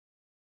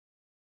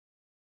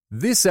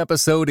This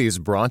episode is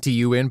brought to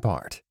you in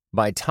part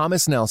by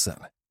Thomas Nelson,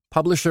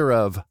 publisher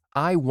of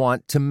I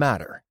Want to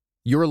Matter.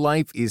 Your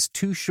life is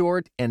too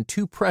short and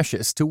too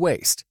precious to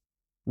waste.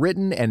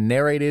 Written and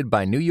narrated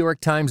by New York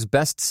Times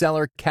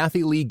bestseller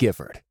Kathy Lee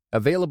Gifford.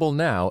 Available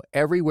now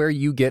everywhere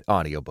you get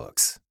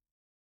audiobooks.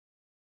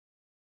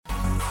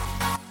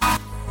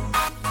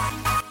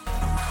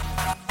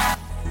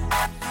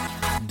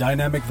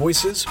 Dynamic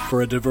voices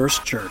for a diverse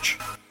church.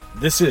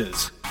 This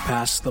is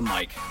Pass the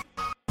Mic.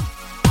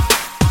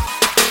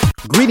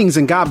 Greetings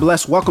and God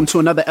bless. Welcome to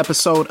another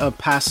episode of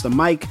Pass the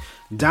Mic,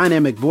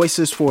 Dynamic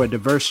Voices for a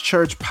Diverse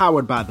Church,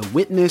 powered by The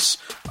Witness,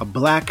 a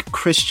Black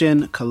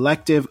Christian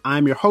collective.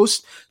 I'm your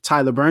host,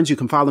 Tyler Burns. You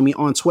can follow me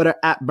on Twitter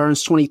at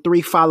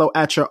Burns23. Follow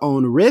at your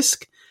own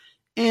risk.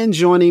 And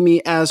joining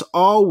me, as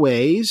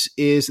always,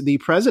 is the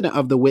president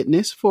of The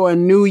Witness for a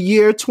new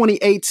year,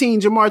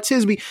 2018, Jemar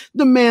Tisby,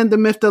 the man, the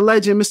myth, the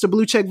legend, Mr.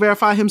 Blue Check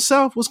Verify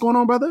himself. What's going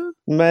on, brother?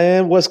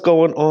 Man, what's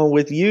going on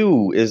with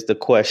you is the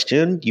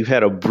question. You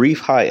had a brief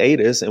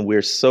hiatus, and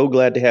we're so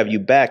glad to have you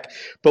back.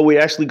 But we're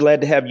actually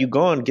glad to have you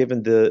gone,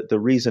 given the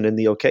reason and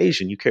the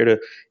occasion. You care to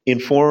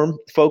inform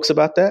folks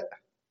about that?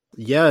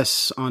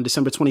 Yes, on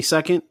December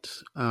 22nd,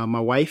 my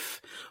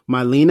wife,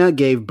 Mylena,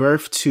 gave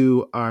birth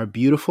to our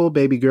beautiful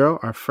baby girl,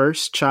 our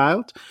first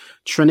child,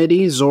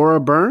 Trinity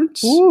Zora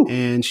Burns. Ooh.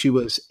 And she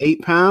was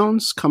 8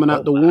 pounds coming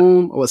out the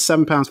womb. Well,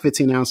 7 pounds,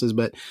 15 ounces,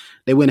 but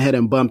they went ahead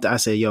and bumped. I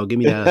said, yo, give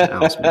me that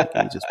ounce, man.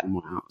 Give me just 1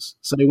 more ounce.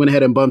 So they went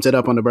ahead and bumped it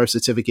up on the birth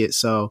certificate.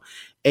 So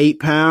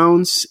 8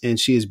 pounds, and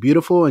she is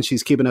beautiful, and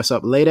she's keeping us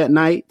up late at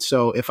night.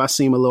 So if I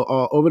seem a little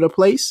all over the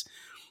place,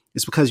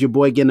 it's because your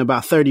boy getting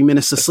about 30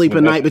 minutes of sleep a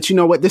night. But you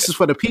know what? This is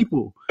for the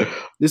people.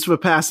 This is for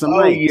Pass the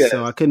Mic. Yes.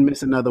 So I couldn't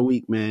miss another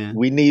week, man.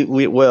 We need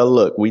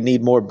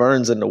more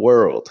Burns in the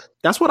world.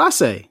 That's what I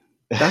say.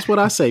 That's what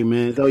I say,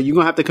 man. So you're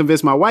going to have to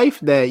convince my wife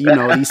that,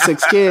 these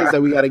 6 kids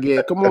that we got to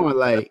get, come on,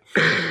 like,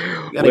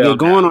 got to get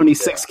going on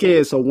these 6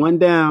 kids. So 1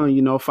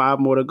 down, 5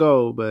 more to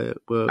go. But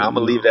I'm going to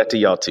leave that to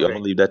y'all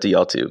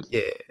too.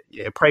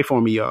 Yeah. Pray for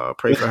me, y'all.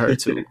 Pray for her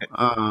too.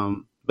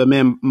 But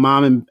man,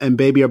 mom and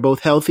baby are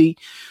both healthy.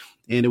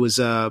 And it was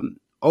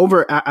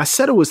I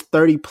said it was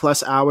 30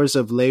 plus hours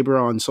of labor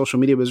on social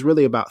media. It was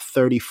really about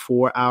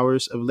 34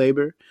 hours of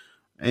labor.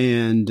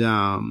 And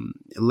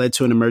it led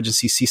to an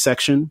emergency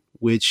C-section,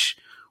 which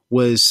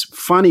was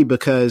funny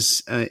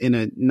because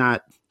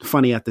not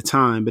funny at the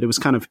time, but it was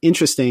kind of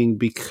interesting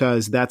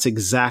because that's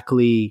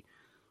exactly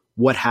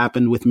what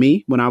happened with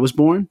me when I was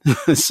born.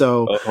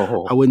 So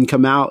I wouldn't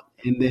come out.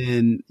 And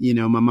then,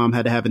 my mom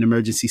had to have an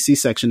emergency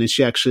C-section. And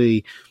she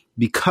actually,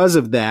 because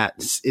of that,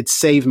 it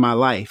saved my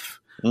life.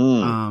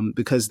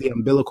 Because the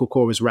umbilical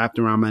cord was wrapped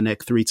around my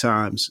neck 3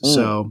 times.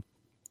 So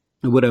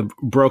it would have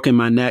broken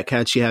my neck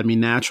had she had me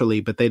naturally,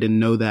 but they didn't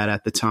know that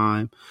at the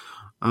time.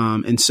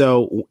 And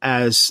so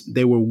as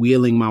they were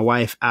wheeling my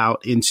wife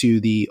out into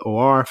the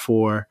OR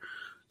for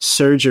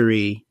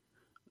surgery,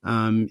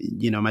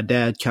 my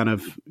dad kind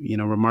of,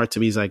 remarked to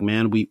me, he's like,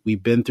 man,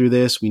 we've been through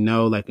this. We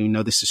know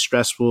this is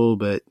stressful,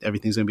 but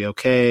everything's going to be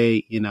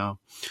okay.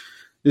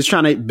 Just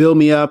trying to build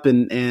me up.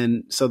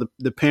 And so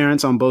the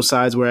parents on both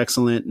sides were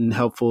excellent and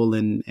helpful.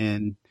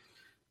 And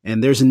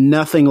there's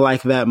nothing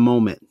like that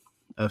moment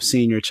of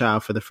seeing your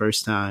child for the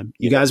first time.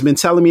 You guys have been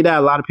telling me that.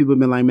 A lot of people have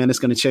been like, man, it's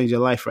going to change your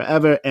life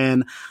forever.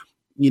 And,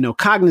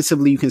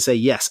 cognitively you can say,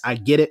 yes, I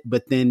get it.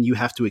 But then you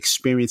have to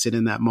experience it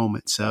in that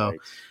moment. So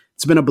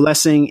It's been a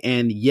blessing.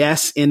 And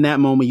yes, in that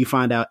moment, you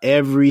find out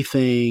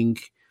everything.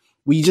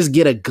 You just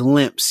get a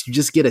glimpse, you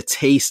just get a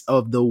taste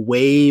of the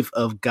wave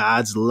of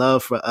God's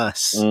love for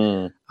us,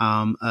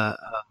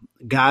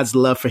 God's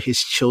love for his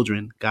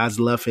children, God's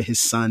love for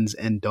his sons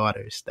and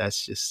daughters.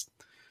 That's just,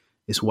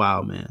 it's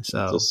wild, man.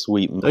 So it's a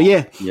sweet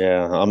moment.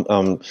 Yeah.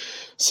 I'm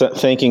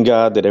thanking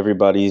God that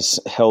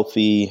everybody's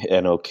healthy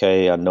and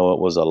okay. I know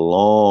it was a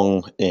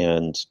long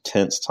and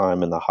tense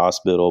time in the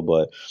hospital,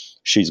 but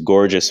she's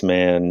gorgeous,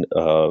 man.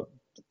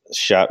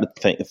 Shout out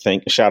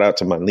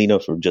to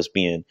Mylena for just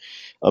being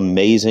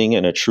amazing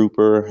and a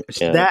trooper.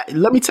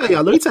 Let me tell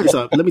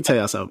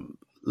y'all something.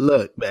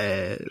 Look,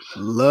 man,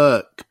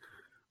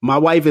 my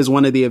wife is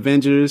one of the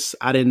Avengers.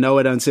 I didn't know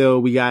it until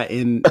we got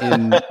in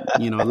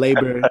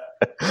labor.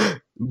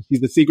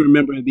 She's a secret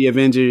member of the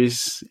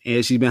Avengers,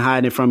 and she's been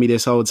hiding it from me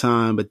this whole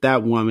time. But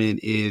that woman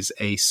is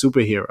a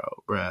superhero,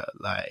 bruh.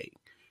 Like,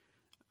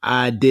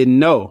 I didn't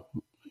know.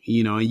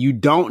 And you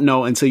don't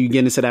know until you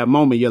get into that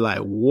moment. You're like,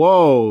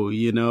 whoa,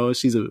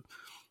 she's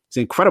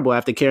incredible.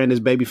 After carrying this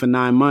baby for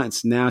 9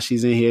 months, now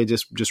she's in here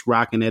just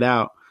rocking it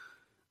out.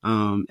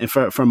 And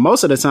for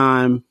most of the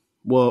time,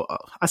 well,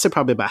 I said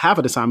probably about half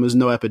of the time, it was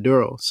no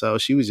epidural. So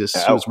she was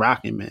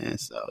rocking, man.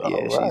 So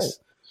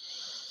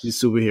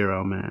she's a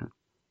superhero, man.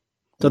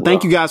 So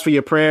Thank you guys for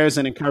your prayers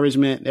and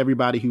encouragement.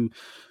 Everybody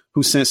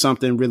who sent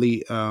something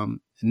really a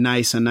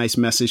nice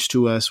message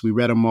to us. We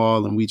read them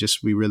all, and we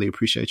really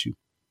appreciate you.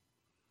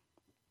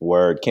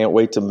 Word. Can't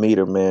wait to meet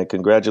her, man.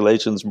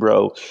 Congratulations,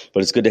 bro.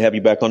 But it's good to have you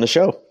back on the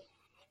show.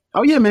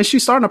 Oh yeah, man.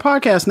 She's starting a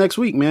podcast next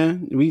week,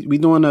 man. We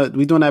doing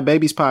that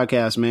babies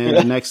podcast, man.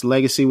 The next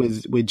legacy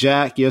with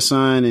Jack, your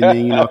son, and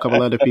then a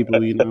couple other people.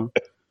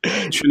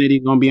 Trinity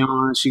gonna be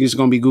on. She's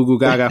gonna be Goo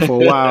Gaga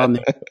for a while.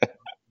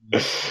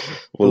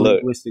 Well, look,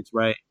 linguistics,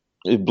 right?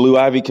 If Blue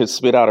Ivy could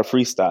spit out a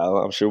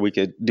freestyle, I'm sure we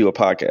could do a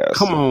podcast.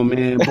 Come on,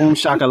 man. Boom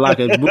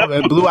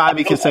shakalaka. Blue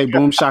Ivy can say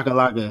boom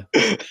shakalaka.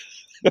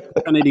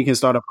 Trinity can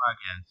start a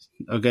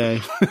podcast.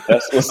 Okay.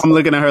 I'm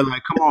looking at her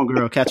like, come on,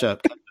 girl, catch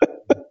up.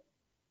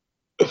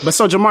 But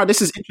so, Jamar,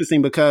 this is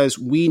interesting because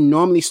we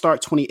normally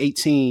start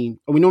 2018,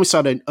 or we normally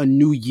start a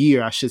new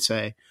year, I should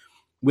say,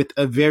 with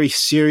a very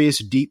serious,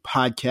 deep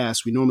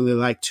podcast. We normally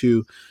like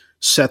to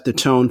set the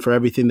tone for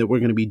everything that we're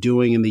going to be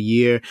doing in the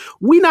year.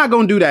 We're not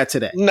going to do that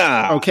today.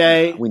 Nah.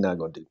 Okay? We're not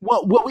going to do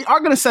that. Well, we are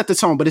going to set the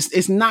tone, but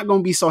it's not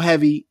going to be so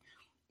heavy.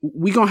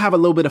 We're going to have a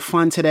little bit of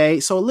fun today.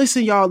 So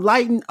listen, y'all,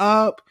 lighten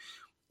up.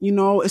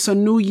 It's a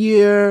new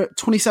year.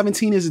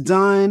 2017 is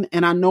done.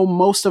 And I know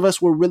most of us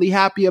were really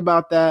happy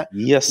about that.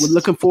 Yes. We're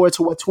looking forward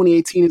to what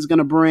 2018 is going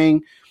to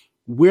bring.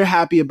 We're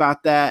happy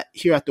about that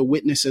here at The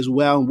Witness as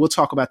well. And we'll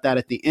talk about that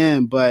at the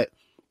end. But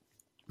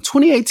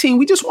 2018,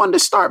 we just wanted to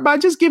start by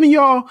just giving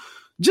y'all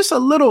just a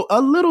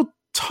little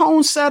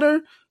tone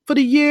setter for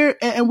the year.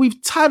 And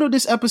we've titled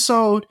this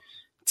episode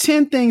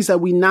 10 Things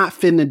That We Not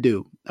Finna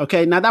Do.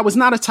 Okay. Now that was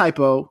not a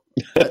typo.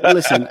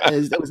 Listen,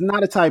 it was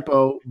not a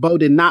typo. Bo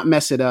did not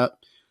mess it up.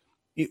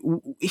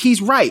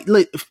 He's right.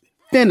 Finna,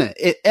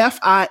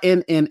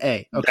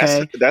 Finna.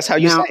 Okay, that's how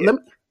you say it.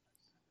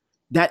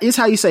 That is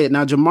how you say it.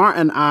 Now, Jamar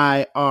and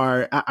I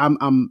are.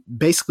 I'm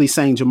basically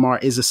saying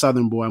Jamar is a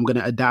Southern boy. I'm going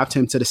to adopt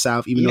him to the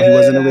South, even though he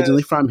wasn't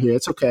originally from here.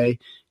 It's okay.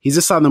 He's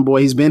a Southern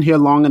boy. He's been here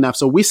long enough,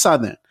 so we're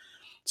Southern.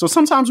 So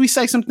sometimes we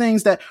say some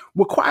things that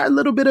require a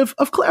little bit of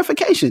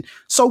clarification.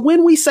 So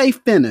when we say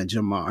finna,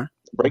 Jamar,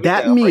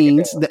 that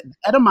means that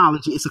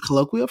etymology is a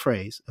colloquial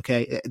phrase.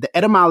 Okay. The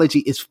etymology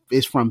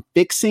is from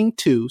fixing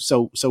to.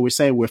 So we're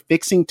saying we're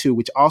fixing to,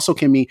 which also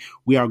can mean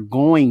we are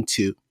going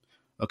to.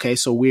 Okay.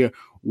 So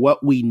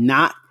what we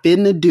not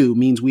finna do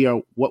means we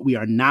are what we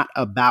are not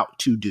about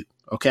to do.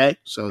 Okay.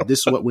 So this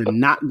is what we're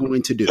not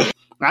going to do.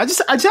 I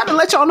just had to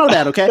let y'all know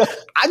that. Okay.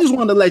 I just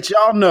wanted to let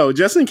y'all know,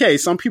 just in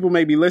case some people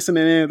may be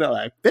listening in. They're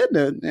like,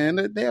 finna, and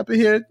they up in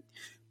here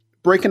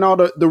breaking all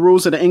the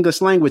rules of the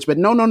English language. But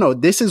no.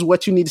 This is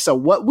what you need to say.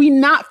 What we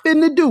not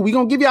finna do. We're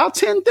going to give y'all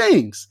 10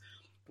 things,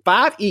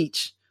 5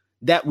 each,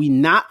 that we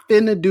not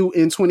finna do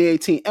in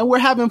 2018. And we're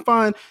having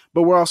fun,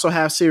 but we're also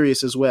half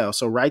serious as well.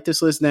 So write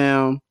this list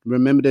down.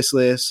 Remember this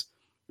list,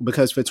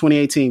 because for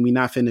 2018, we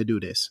not finna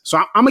do this. So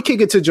I'm going to kick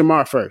it to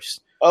Jamar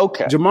first.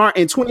 Okay. Jamar,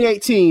 in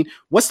 2018,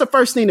 what's the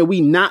first thing that we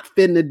not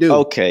finna do?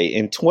 Okay.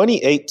 In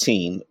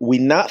 2018, we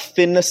not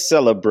finna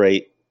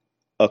celebrate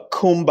a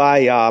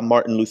Kumbaya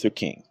Martin Luther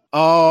King.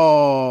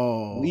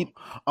 Oh,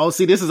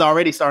 see, this is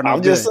already starting off.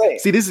 I'm just saying.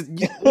 See, this is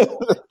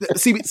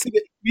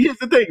here's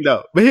the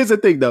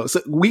thing though.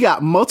 So we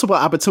got multiple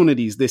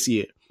opportunities this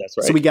year. That's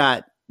right. So we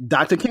got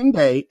Dr. King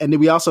Day, and then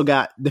we also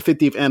got the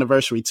 50th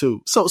anniversary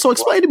too. So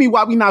explain to me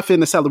why we not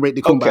finna celebrate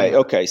the Kumbaya.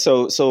 Okay.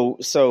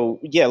 So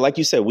yeah, like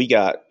you said, we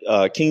got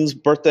King's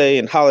birthday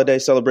and holiday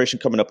celebration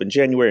coming up in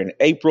January and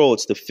April.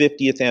 It's the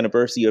 50th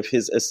anniversary of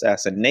his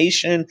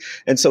assassination.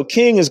 And so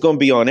King is going to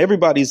be on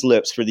everybody's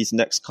lips for these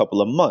next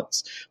couple of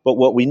months. But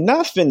what we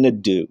not finna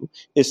do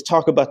is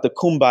talk about the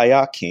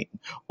Kumbaya King,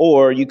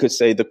 or you could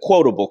say the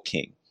quotable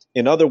King.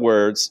 In other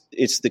words,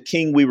 it's the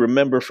King we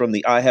remember from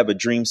the I Have a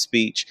Dream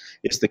speech.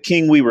 It's the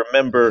King we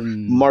remember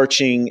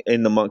marching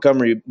in the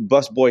Montgomery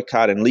bus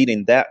boycott and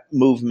leading that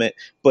movement.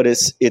 But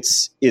it's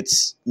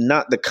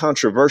not the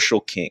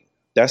controversial King.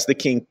 That's the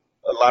King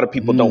a lot of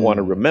people don't want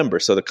to remember.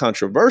 So the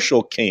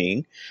controversial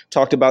King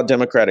talked about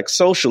democratic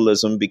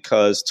socialism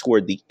because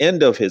toward the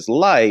end of his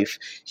life,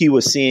 he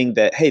was seeing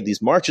that, hey,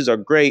 these marches are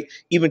great,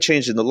 even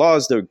changing the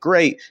laws, they're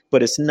great,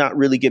 but it's not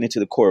really getting to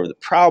the core of the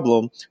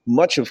problem,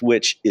 much of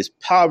which is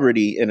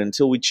poverty. And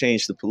until we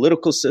change the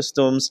political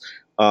systems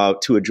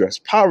to address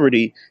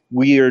poverty,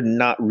 we are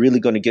not really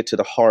going to get to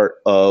the heart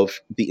of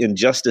the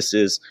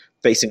injustices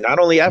facing not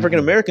only African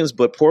Americans,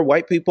 but poor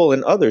white people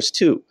and others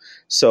too.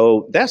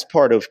 So that's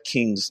part of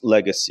King's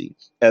legacy,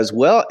 as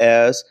well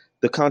as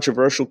the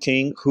controversial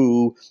King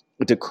who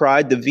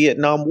decried the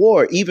Vietnam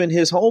War. Even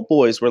his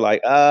homeboys were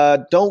like,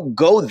 don't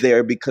go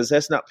there because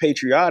that's not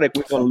patriotic.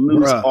 We're going to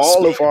lose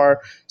all of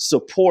our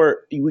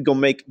support. We're going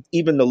to make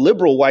even the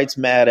liberal whites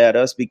mad at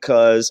us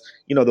because,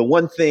 you know, the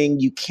one thing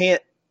you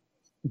can't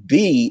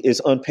be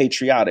is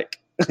unpatriotic.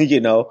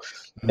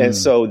 And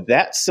so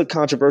that's a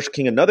controversial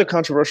King. Another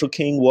controversial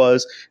King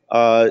was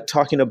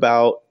talking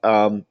about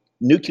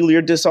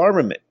nuclear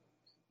disarmament.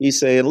 He's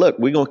saying, look,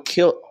 we're going to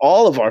kill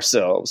all of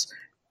ourselves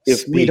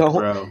if we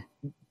don't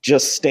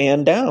just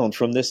stand down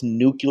from this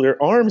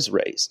nuclear arms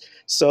race.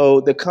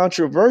 So the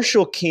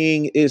controversial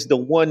King is the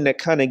one that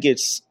kind of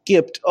gets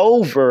skipped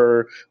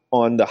over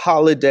on the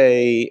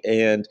holiday.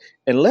 And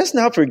let's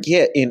not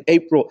forget, in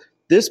April,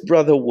 this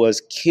brother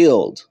was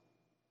killed.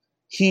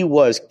 He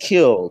was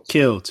killed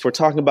for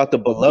talking about the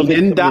beloved. He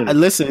didn't die.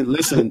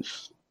 Listen.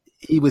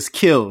 He was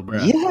killed,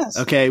 bro. Yes.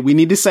 Okay, we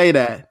need to say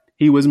that.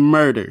 He was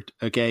murdered.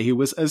 Okay, he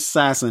was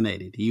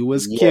assassinated. He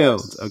was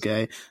killed.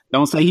 Okay,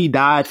 don't say he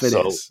died for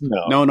this.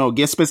 No,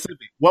 get specific.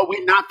 What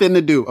we not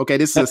finna do? Okay,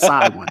 this is a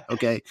side one.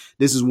 Okay,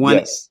 this is one.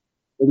 Yes.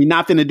 What we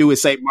not finna do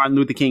is say Martin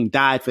Luther King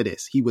died for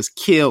this. He was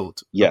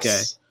killed. Yes.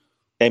 Okay.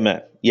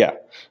 Amen. Yeah.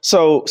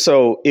 So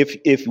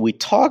if we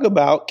talk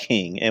about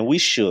King, and we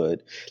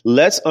should,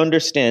 let's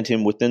understand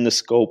him within the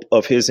scope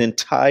of his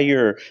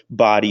entire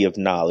body of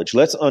knowledge.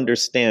 Let's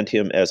understand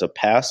him as a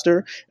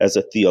pastor, as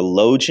a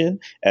theologian,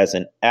 as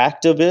an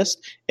activist,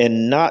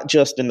 and not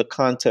just in the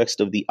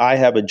context of the I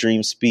have a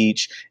dream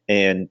speech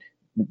and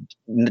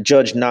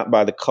judge not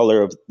by the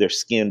color of their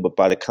skin, but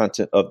by the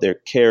content of their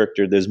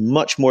character. There's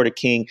much more to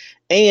King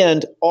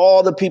and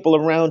all the people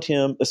around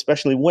him,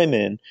 especially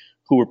women,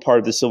 who were part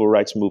of the civil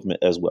rights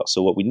movement as well.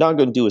 So what we're not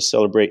going to do is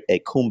celebrate a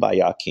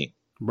Kumbaya King.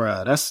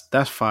 Bruh,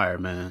 that's fire,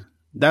 man.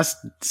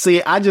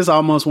 I just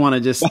almost want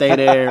to just stay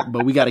there,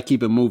 but we got to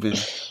keep it moving.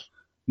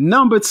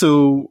 Number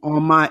 2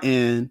 on my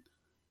end,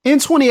 in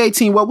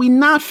 2018, what we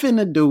not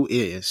finna do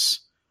is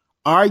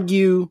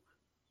argue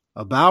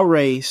about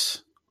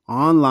race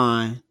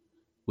online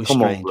with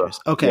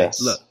strangers. Okay,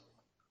 yes. Look.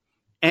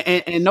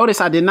 And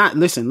notice I did not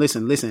listen.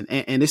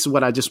 And this is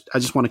what I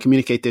just want to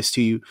communicate this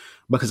to you,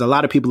 because a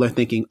lot of people are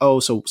thinking,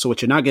 oh, so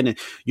what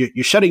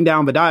you're shutting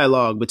down the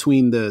dialogue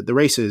between the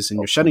races, and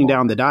you're shutting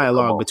down the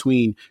dialogue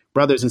between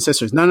brothers and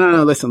sisters. No.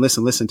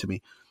 Listen to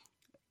me.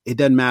 It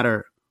doesn't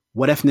matter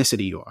what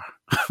ethnicity you are.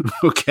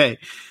 Okay.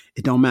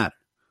 It don't matter.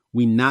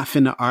 We not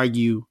finna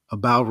argue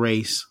about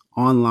race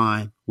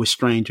online with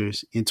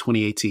strangers in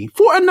 2018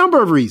 for a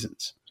number of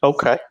reasons.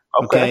 Okay.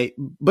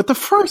 But the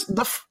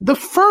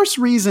first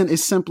reason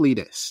is simply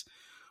this.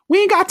 We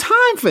ain't got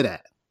time for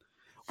that.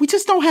 We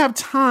just don't have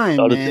time,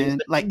 man.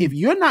 Like, if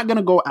you're not going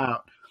to go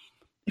out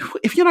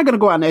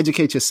and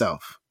educate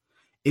yourself,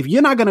 if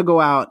you're not going to go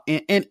out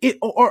and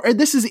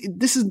this is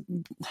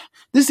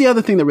the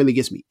other thing that really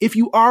gets me. If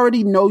you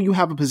already know you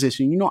have a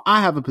position,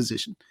 I have a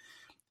position,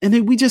 and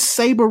then we just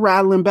saber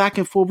rattling back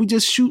and forth. We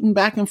just shooting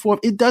back and forth.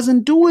 It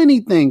doesn't do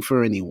anything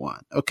for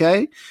anyone.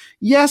 Okay.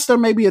 Yes, there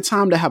may be a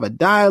time to have a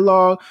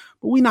dialogue,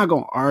 but we're not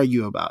going to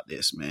argue about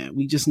this, man.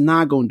 We just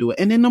not going to do it.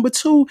 And then number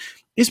 2,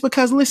 it's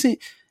because, listen,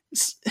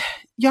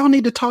 y'all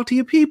need to talk to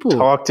your people.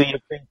 Talk to your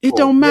people. It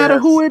don't matter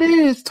who it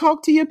is.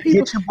 Talk to your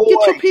people.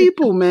 Get your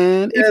people,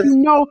 man. Yes. If you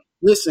know,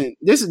 listen,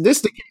 this is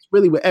the case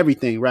really with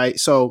everything, right?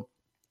 So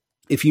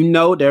if you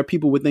know there are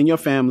people within your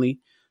family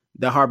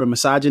that harbor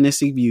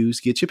misogynistic views,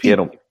 get your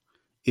people. Get them.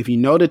 If you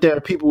know that there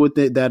are people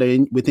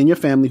within your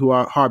family who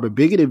harbor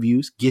bigoted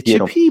views, get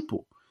your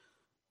people.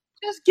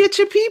 Just get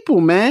your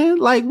people, man.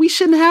 Like, we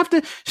shouldn't have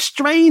to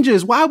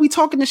strangers. Why are we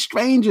talking to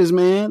strangers,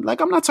 man? Like,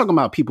 I'm not talking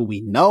about people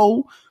we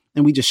know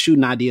and we just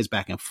shooting ideas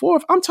back and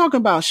forth. I'm talking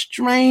about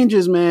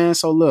strangers, man.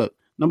 So look,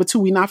 number 2,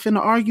 we not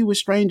finna argue with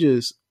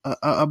strangers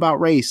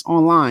about race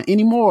online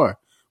anymore.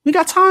 We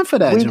got time for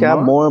that. We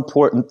got more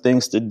important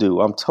things to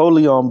do. I'm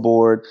totally on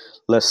board.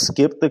 Let's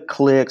skip the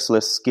clicks.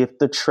 Let's skip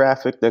the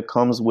traffic that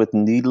comes with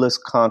needless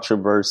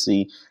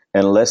controversy,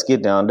 and let's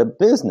get down to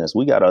business.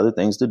 We got other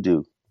things to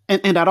do.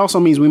 And that also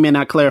means we may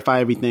not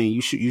clarify everything.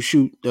 You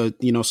shoot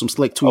some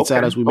slick tweets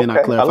at us. We may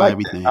not clarify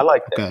everything. I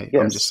like that. Okay,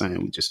 yes. I'm just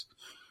saying we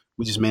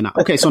just may not.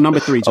 Okay, so number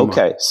 3, Jamal.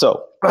 Okay,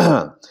 so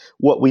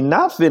what we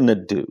not finna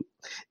do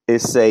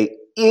is say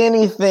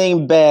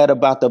anything bad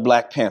about the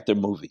Black Panther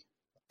movie.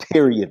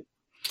 Period.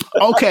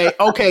 Okay.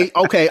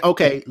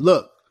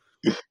 Look.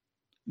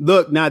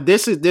 Now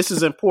this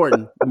is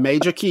important.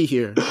 Major key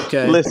here.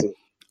 Okay. Listen,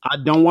 I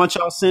don't want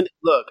y'all send.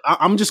 Look,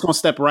 I'm just gonna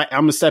step in.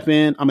 I'm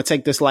gonna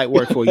take this light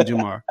work for you,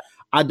 Jamar.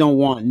 I don't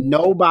want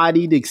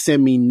nobody to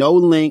send me no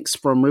links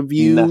from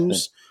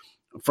reviews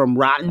from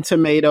Rotten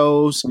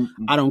Tomatoes.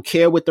 Mm-hmm. I don't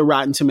care what the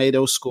Rotten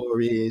Tomatoes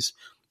score is.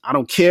 I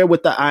don't care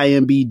what the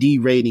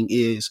IMDb rating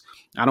is.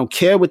 I don't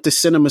care what the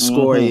cinema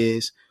score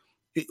is.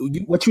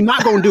 What you're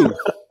not gonna do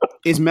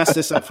is mess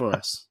this up for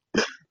us.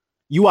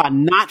 You are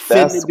not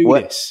fit to do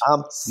this.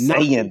 I'm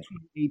saying.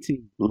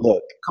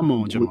 Look, come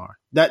on, Jamar.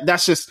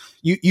 That's just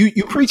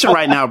you preaching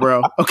right now,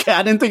 bro. Okay,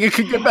 I didn't think it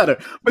could get better,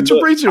 but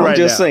you're preaching right now. I'm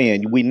just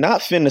saying, we're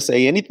not finna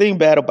say anything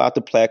bad about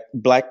the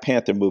Black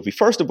Panther movie.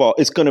 First of all,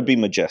 it's going to be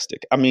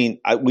majestic. I mean,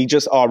 we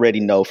just already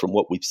know from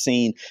what we've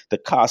seen, the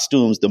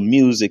costumes, the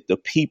music, the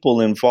people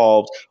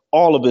involved,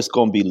 all of it's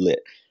going to be lit.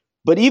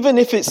 But even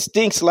if it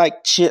stinks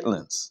like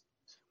chitlins,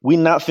 we're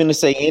not finna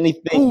say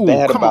anything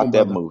bad about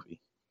that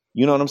movie.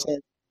 You know what I'm saying?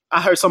 I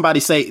heard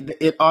somebody say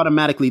it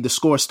automatically, the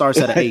score starts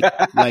at an 8.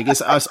 Like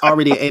it's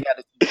already an 8 out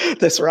of 10.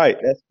 That's right.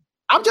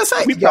 I'm just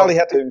saying. We probably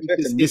have to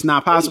it's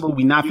not possible.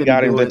 We got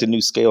to invent a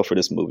new scale for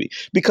this movie.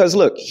 Because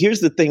look, here's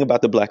the thing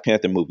about the Black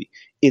Panther movie.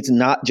 It's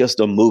not just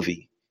a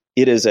movie.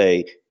 It is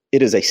a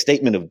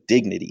statement of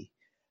dignity.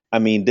 I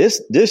mean,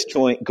 this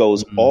joint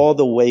goes all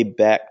the way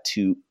back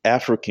to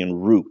African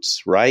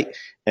roots, right?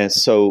 And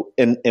so,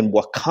 and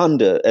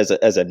Wakanda as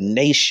a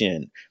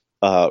nation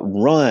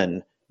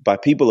run by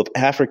people of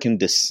African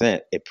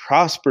descent, a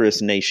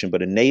prosperous nation,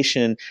 but a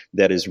nation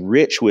that is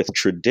rich with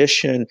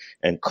tradition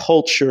and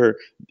culture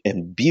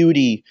and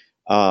beauty,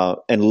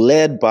 and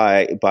led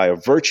by a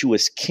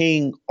virtuous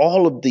king,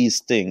 all of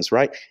these things,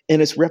 right?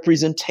 And it's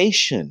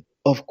representation.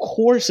 Of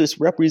course, it's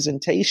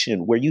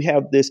representation where you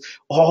have this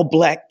all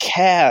black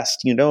cast,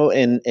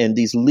 and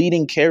these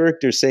leading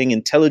characters saying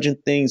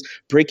intelligent things,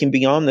 breaking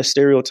beyond the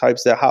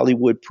stereotypes that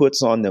Hollywood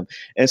puts on them.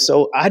 And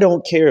so I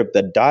don't care if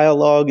the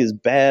dialogue is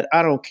bad.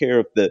 I don't care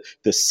if the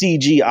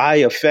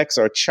CGI effects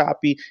are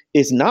choppy.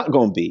 It's not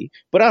going to be,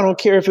 but I don't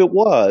care if it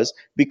was,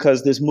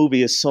 because this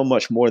movie is so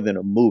much more than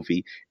a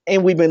movie.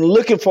 And we've been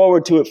looking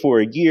forward to it for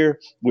a year.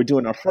 We're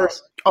doing our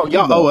first. Oh,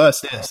 y'all owe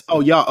us this.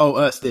 Oh, y'all owe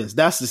us this.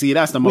 That's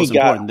the most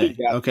important thing.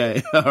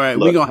 Okay. All right.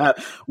 Look,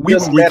 we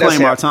will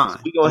reclaim our time.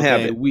 We're going to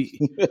have it.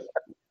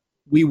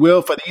 We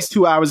will, for these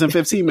 2 hours and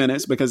 15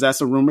 minutes, because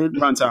that's a rumored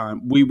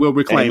runtime, we will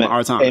reclaim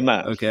our time.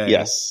 Amen. Okay.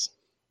 Yes.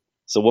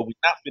 So what we're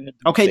not going to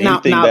do is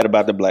anything bad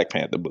about the Black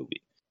Panther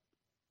movie.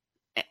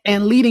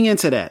 And leading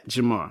into that,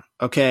 Jamar,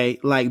 okay,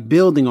 like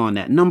building on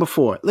that. Number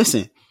 4,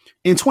 listen,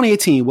 in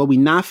 2018, what we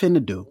not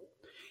finna do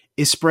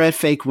is spread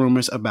fake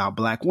rumors about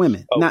Black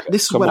women. Okay. Now,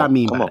 this is what I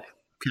mean by that.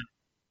 Okay.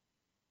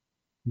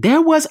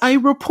 There was a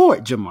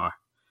report, Jamar,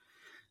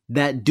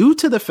 that due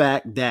to the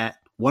fact that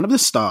one of the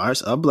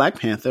stars of Black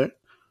Panther,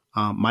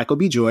 Michael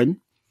B.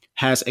 Jordan,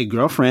 has a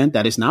girlfriend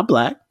that is not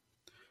Black,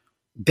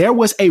 there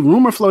was a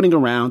rumor floating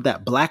around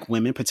that Black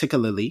women,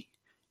 particularly,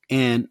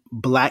 and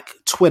Black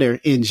Twitter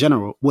in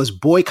general, was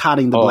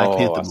boycotting the Black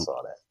Panther movie. I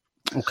saw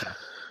that. Okay.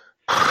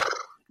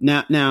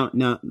 Now,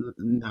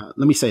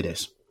 let me say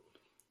this.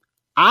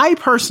 I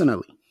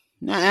personally,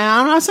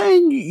 now I'm not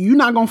saying you're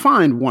not going to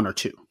find one or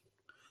two.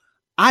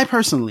 I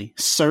personally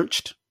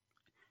searched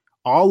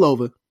all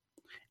over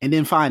and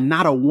didn't find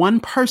not a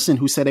one person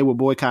who said they were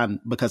boycotting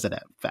because of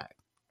that fact.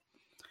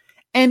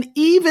 And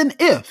even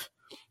if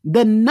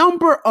the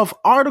number of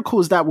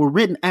articles that were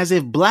written as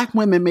if Black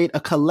women made a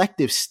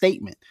collective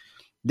statement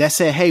that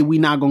said, hey, we're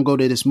not going to go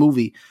to this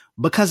movie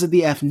because of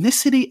the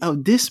ethnicity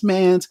of this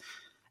man's,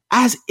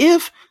 as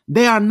if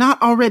they are not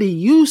already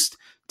used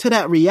to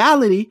that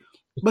reality,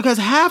 because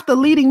half the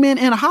leading men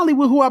in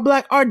Hollywood who are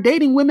Black are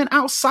dating women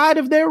outside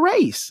of their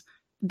race,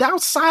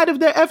 outside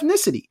of their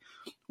ethnicity.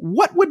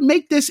 What would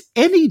make this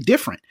any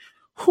different?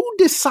 Who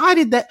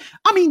decided that?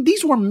 I mean,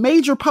 these were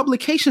major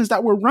publications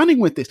that were running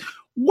with this.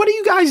 What are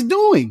you guys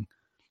doing?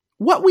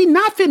 What we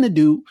not finna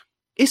do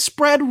is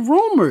spread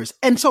rumors.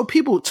 And so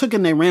people took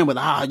and they ran with,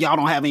 y'all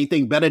don't have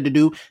anything better to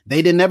do.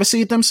 They didn't ever see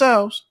it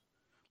themselves.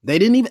 They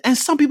didn't even, and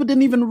some people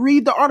didn't even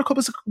read the article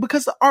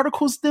because the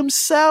articles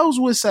themselves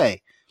would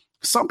say.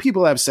 Some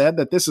people have said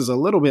that this is a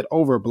little bit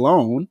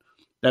overblown,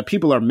 that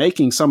people are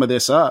making some of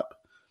this up.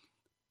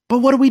 But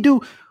what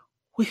do?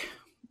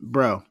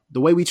 Bro, the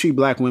way we treat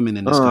Black women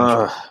in this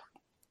country,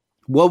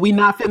 what we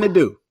not finna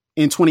do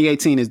in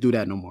 2018 is do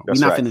that no more. We're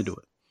not finna do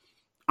it.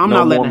 I'm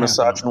not letting it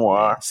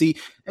happen. See,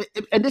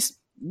 and this,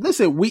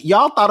 listen,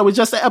 y'all thought it was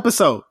just an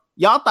episode.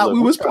 Y'all thought we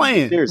was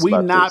playing. We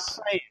not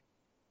playing.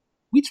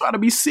 We try to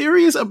be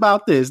serious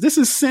about this. This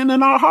is sin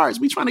in our hearts.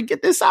 We trying to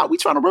get this out. We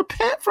trying to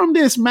repent from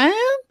this, man.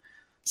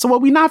 So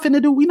what we not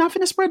finna do, we not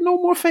finna spread no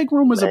more fake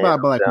rumors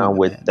about Black women.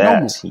 With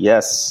that. No,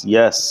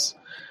 yes.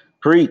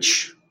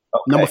 Preach.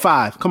 Okay. Number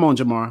 5. Come on,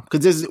 Jamar.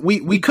 Because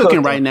we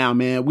cooking right now,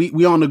 man.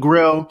 We on the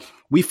grill.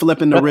 We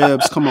flipping the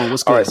ribs. Come on,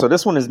 what's good? All right, so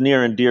this one is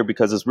near and dear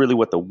because it's really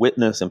what the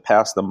witness and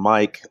Pass the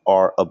Mic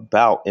are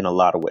about in a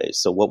lot of ways.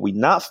 So what we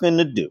not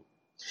finna do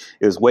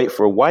is wait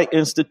for white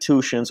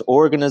institutions,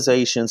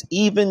 organizations,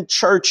 even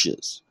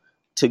churches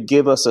to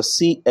give us a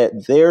seat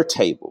at their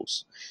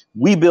tables.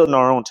 We building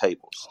our own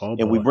tables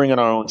and we bring in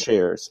our own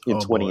chairs in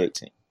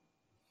 2018. Boy.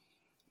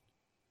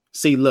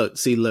 See,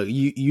 look,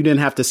 you didn't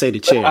have to say the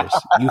chairs.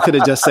 You could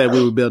have just said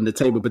we were building the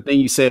table, but then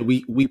you said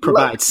we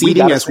provide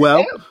seating as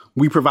well.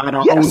 We provide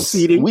our own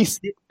seating.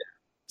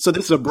 So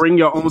this is a bring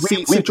your own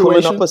seat situation.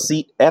 We're pulling up a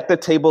seat at the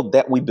table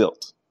that we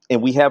built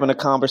and we having a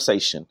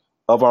conversation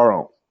of our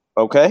own.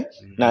 Okay.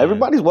 Mm-hmm. Now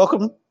everybody's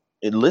welcome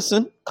and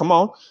listen. Come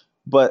on.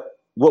 But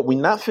what we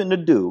not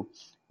finna do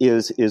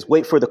is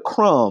wait for the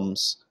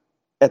crumbs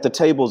at the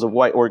tables of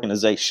white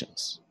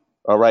organizations.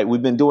 All right.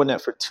 We've been doing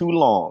that for too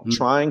long,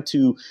 trying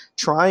to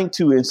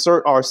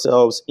insert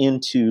ourselves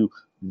into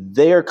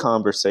their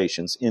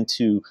conversations,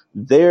 into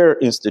their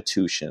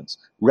institutions,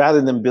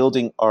 rather than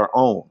building our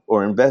own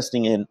or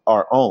investing in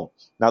our own.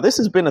 Now, this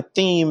has been a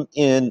theme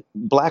in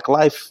Black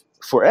life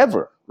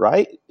forever,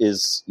 right?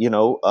 Is,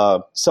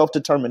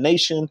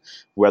 self-determination,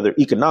 whether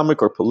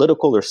economic or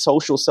political or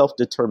social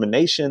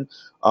self-determination.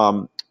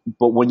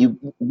 But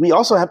we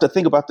also have to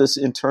think about this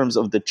in terms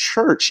of the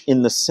church,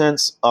 in the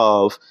sense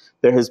of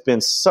there has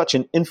been such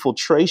an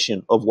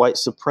infiltration of white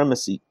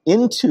supremacy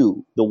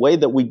into the way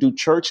that we do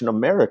church in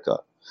America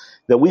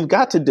that we've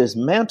got to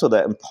dismantle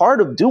that. And part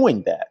of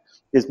doing that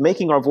is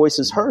making our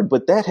voices heard.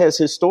 But that has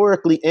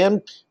historically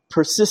and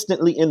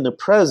persistently in the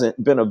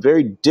present been a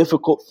very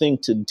difficult thing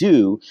to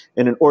do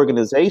in an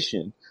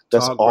organization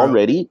that's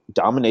already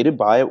dominated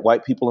by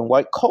white people and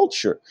white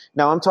culture.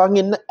 Now, I'm talking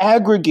in the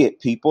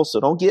aggregate, people, so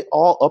don't get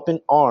all up in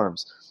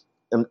arms.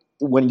 And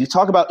when you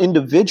talk about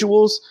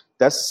individuals,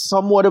 that's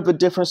somewhat of a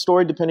different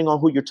story depending on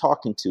who you're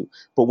talking to.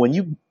 But when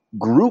you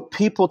group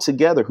people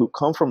together who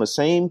come from a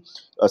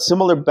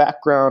similar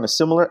background, a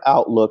similar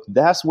outlook,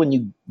 that's when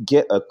you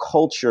get a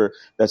culture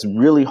that's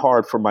really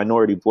hard for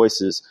minority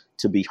voices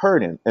to be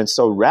heard in. And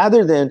so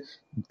rather than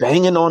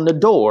banging on the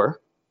door,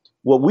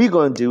 what we're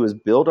going to do is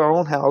build our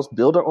own house,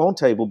 build our own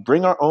table,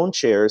 bring our own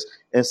chairs,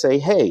 and say,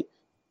 hey,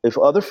 if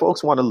other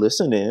folks want to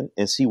listen in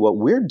and see what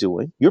we're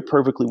doing, you're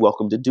perfectly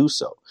welcome to do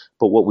so.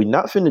 But what we're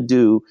not finna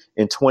do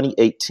in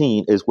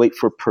 2018 is wait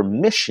for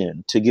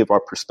permission to give our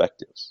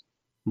perspectives.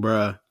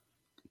 Bruh,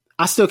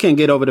 I still can't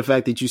get over the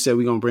fact that you said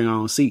we're going to bring our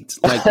own seats.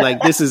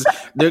 Like this is,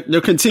 there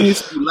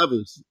continues to be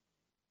levels.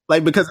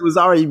 Like, because it was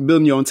already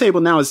building your own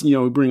table. Now it's,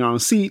 we bring our own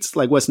seats.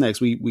 Like, what's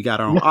next? We got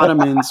our own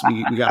ottomans.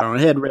 we got our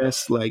own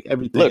headrests. Like,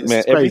 everything. Look,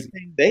 man,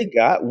 everything they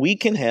got, we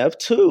can have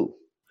too.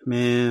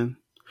 Man.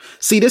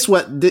 See, this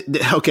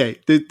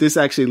this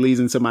actually leads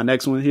into my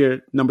next one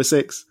here, number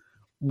 6.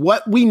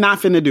 What we not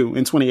finna do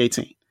in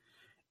 2018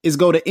 is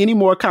go to any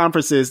more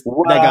conferences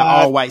that got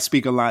all white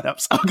speaker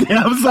lineups. Okay,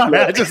 I'm sorry.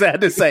 I just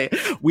had to say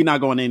it. We're not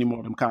going to any more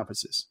of them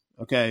conferences.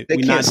 Okay. They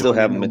can't still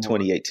have them in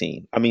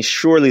 2018. I mean,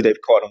 surely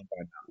they've caught on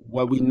by now.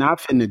 What we not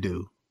finna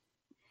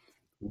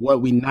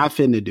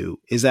do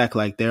is act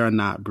like there are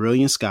not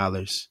brilliant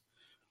scholars,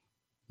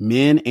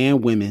 men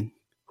and women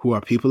who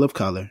are people of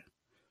color,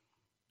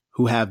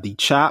 who have the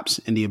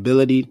chops and the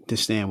ability to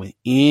stand with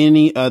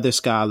any other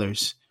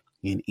scholars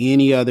in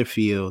any other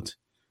field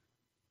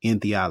in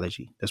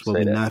theology. That's what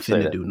we're not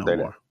finna do no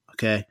more.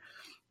 Okay.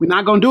 We're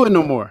not going to do it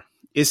no more.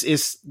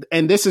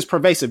 And this is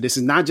pervasive. This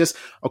is not just,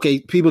 okay,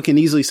 people can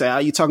easily say,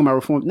 are you talking about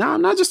reform? No,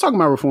 I'm not just talking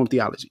about reform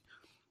theology.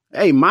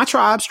 Hey, my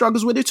tribe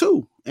struggles with it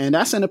too. And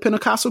that's in the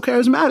Pentecostal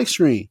charismatic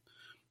stream.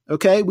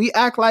 Okay. We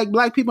act like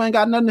black people ain't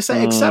got nothing to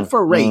say except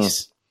for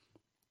race.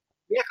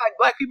 We act like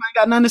black people ain't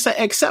got nothing to say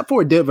except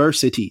for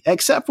diversity,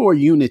 except for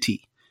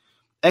unity,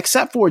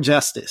 except for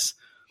justice.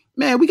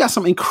 Man, we got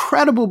some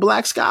incredible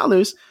black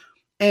scholars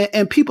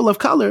and people of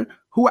color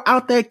who are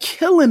out there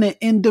killing it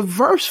in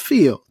diverse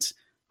fields,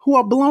 who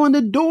are blowing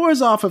the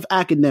doors off of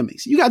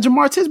academics. You got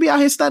Jamar Tisby out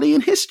here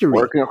studying history.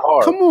 Working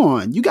hard. Come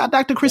on. You got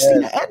Dr.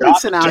 Christina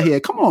Edmondson out here.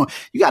 Come on.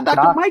 You got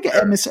Dr. Micah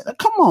Edmondson.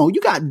 Come on.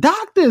 You got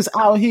doctors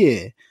out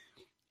here.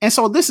 And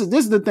so this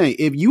is the thing.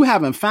 If you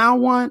haven't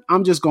found one,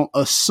 I'm just going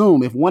to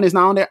assume. If one is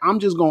not on there, I'm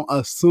just going to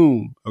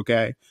assume.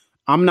 Okay.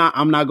 I'm not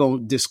going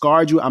to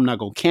discard you. I'm not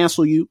going to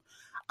cancel you.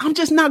 I'm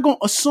just not going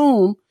to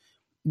assume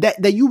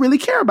that you really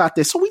care about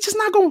this. So we just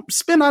not going to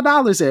spend our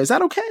dollars there. Is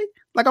that okay?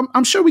 Like,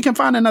 I'm sure we can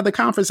find another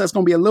conference that's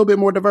going to be a little bit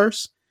more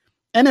diverse.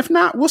 And if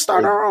not, we'll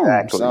start our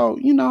own. So,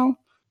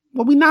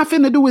 what we not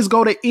finna do is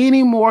go to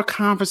any more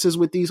conferences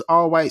with these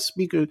all white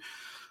speaker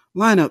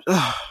lineups.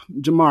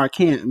 Jamar, I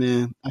can't,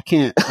 man. I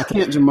can't,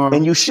 Jamar.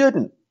 And you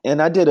shouldn't.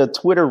 And I did a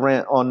Twitter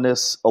rant on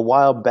this a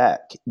while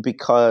back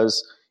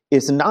because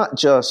it's not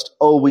just,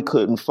 we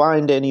couldn't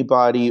find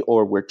anybody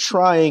or we're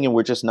trying and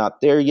we're just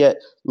not there yet.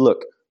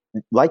 Look,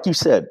 like you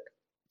said,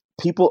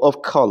 people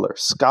of color,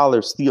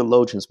 scholars,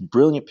 theologians,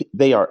 brilliant people,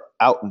 they are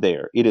out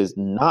there. It is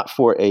not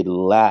for a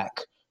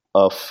lack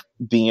of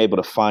being able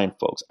to find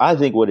folks. I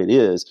think what it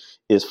is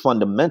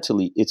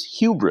fundamentally, it's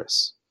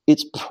hubris.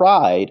 It's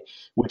pride,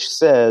 which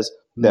says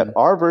that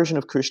our version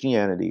of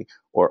Christianity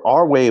or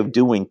our way of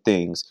doing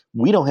things,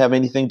 we don't have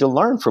anything to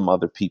learn from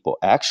other people,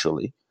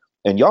 actually.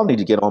 And y'all need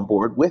to get on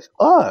board with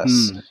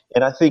us.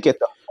 And I think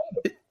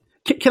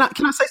Can I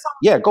say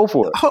something? Yeah, go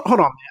for it. Hold on,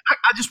 man.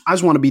 I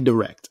just want to be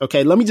direct.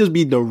 Okay, let me just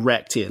be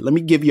direct here. Let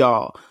me give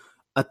y'all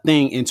a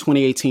thing in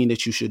 2018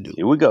 that you should do.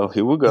 Here we go.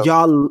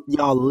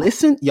 Y'all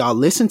listen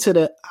to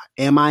the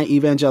Am I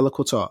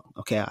Evangelical Talk?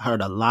 Okay, I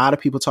heard a lot of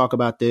people talk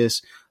about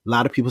this. A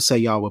lot of people say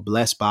y'all were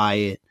blessed by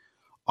it.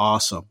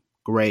 Awesome.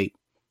 Great.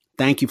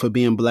 Thank you for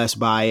being blessed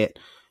by it.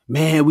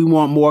 Man, we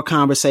want more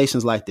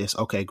conversations like this.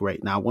 Okay,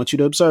 great. Now I want you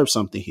to observe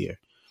something here.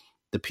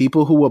 The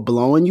people who were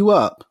blowing you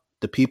up,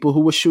 the people who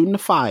were shooting the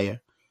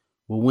fire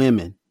were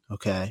women.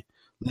 Okay.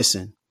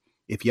 Listen,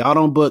 if y'all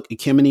don't book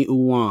Ekemini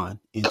Uwan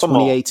in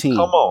 2018,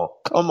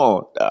 come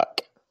on,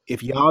 Doc.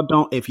 If y'all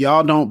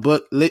don't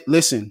book,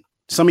 listen,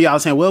 some of y'all are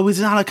saying, well, it's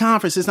not a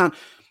conference. It's not.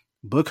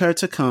 Book her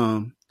to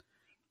come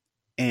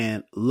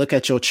and look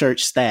at your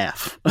church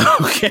staff.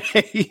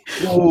 Okay.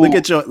 Look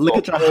at your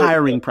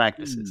hiring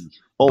practices.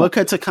 Book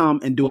her to come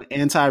and do an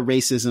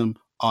anti-racism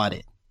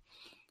audit.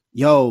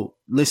 Yo,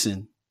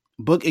 listen.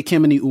 Book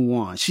Ekemini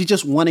Uwan. She's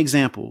just one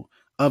example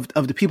of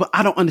the people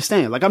I don't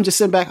understand. Like, I'm just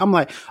sitting back. I'm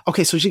like,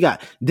 okay, so she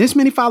got this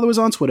many followers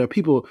on Twitter,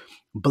 people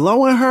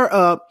blowing her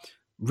up,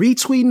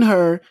 retweeting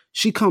her.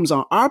 She comes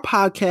on our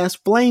podcast,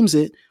 flames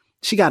it.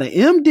 She got an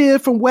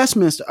MDiv from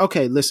Westminster.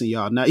 Okay, listen,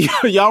 y'all. Now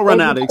y'all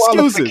run out of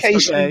excuses.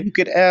 Okay? You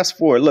could ask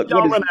for. Look,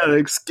 y'all run out of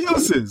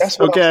excuses. That's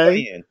what I'm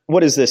saying.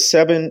 What is this?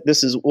 7?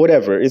 This is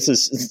whatever. It's a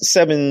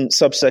 7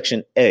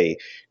 subsection A.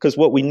 Because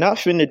what we not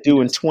finna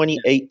do in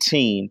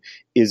 2018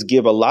 is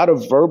give a lot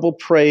of verbal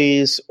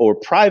praise or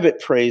private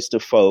praise to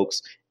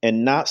folks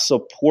and not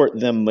support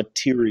them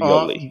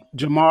materially.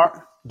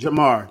 Jamar.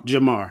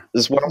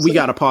 This is what we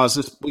got to pause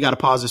this. We got to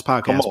pause this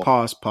podcast.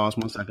 Pause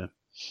 1 second.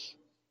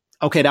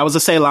 Okay, that was a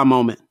Selah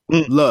moment.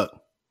 Look,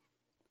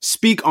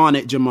 Speak on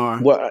it,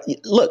 Jamar. Well,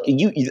 look,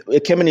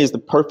 Ekemini is the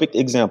perfect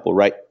example,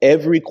 right?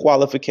 Every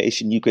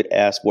qualification you could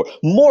ask for,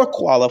 more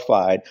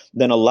qualified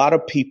than a lot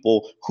of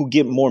people who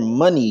get more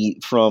money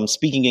from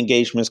speaking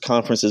engagements,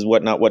 conferences,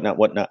 whatnot.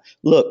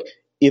 Look,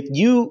 if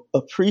you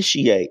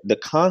appreciate the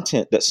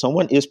content that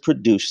someone is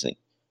producing,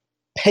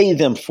 pay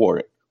them for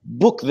it,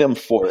 book them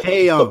for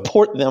it,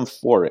 support them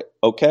for it.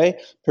 Okay,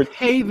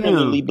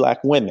 particularly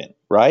Black women,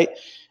 right?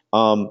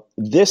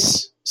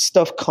 This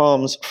stuff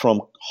comes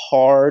from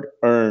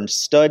hard-earned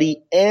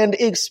study and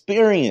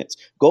experience.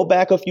 Go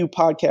back a few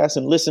podcasts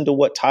and listen to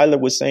what Tyler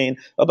was saying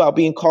about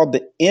being called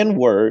the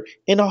N-word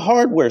in a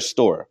hardware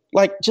store,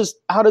 like just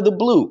out of the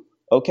blue.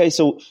 Okay,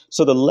 so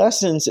the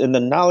lessons and the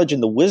knowledge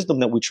and the wisdom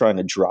that we're trying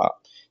to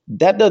drop,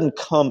 that doesn't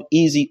come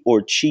easy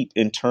or cheap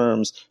in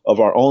terms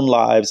of our own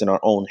lives and our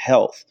own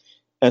health.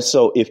 And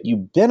so if you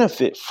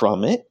benefit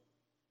from it,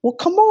 well,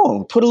 come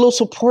on, put a little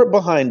support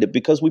behind it,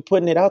 because we're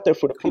putting it out there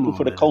for the people,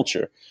 for the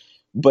culture.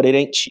 But it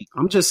ain't cheap.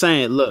 I'm just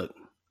saying, look,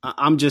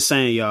 I'm just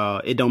saying, y'all,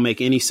 it don't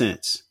make any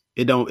sense.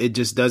 It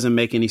just doesn't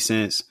make any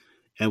sense.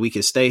 And we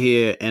can stay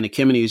here. And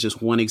Ekemini is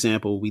just one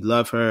example. We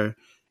love her,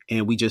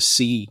 and we just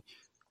see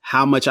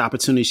how much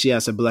opportunity she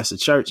has to bless the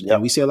church. Yep.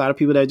 And we see a lot of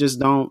people that just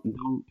don't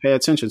pay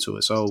attention to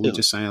it. So we're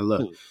just saying,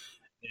 look,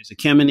 there's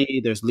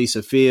Ekemini, there's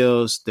Lisa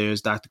Fields, there's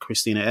Dr.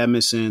 Christina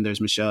Edmondson,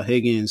 there's Michelle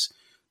Higgins.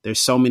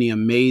 There's so many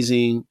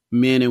amazing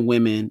men and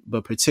women,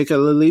 but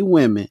particularly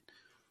women,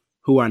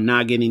 who are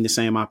not getting the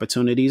same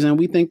opportunities, and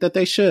we think that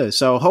they should.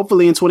 So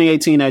hopefully in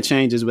 2018 that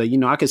changes. But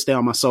I could stay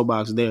on my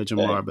soapbox there,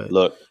 Jamar.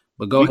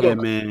 But go ahead,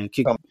 man.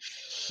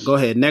 Go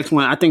ahead. Next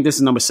one. I think this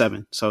is number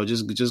 7. So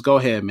just go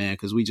ahead, man,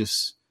 because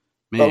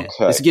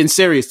it's getting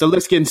serious. The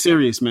list's getting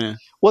serious, man.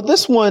 Well,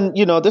 this one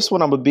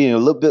I'm being a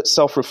little bit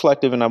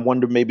self-reflective, and I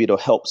wonder maybe it'll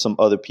help some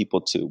other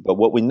people too. But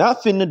what we're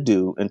not finna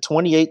do in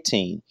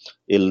 2018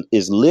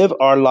 is live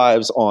our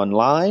lives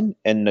online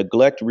and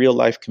neglect real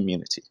life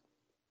community.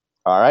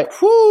 All right.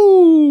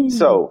 Woo.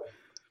 So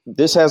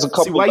this has a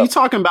couple. See, why you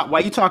talking about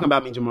me,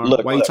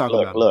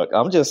 Jamar? Look,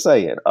 I'm just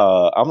saying.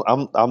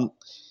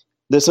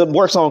 This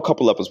works on a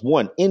couple levels.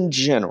 One, in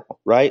general,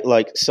 right?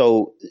 Like,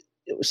 so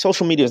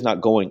social media is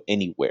not going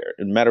anywhere.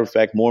 As a matter of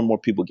fact, more and more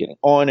people getting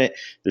on it.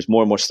 There's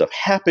more and more stuff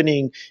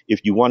happening. If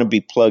you want to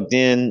be plugged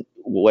in,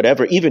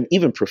 whatever,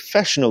 even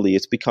professionally,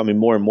 it's becoming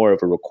more and more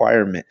of a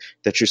requirement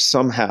that you're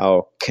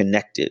somehow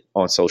connected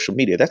on social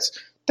media.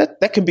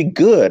 That can be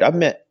good. I've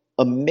met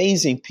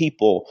amazing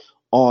people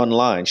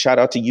online. Shout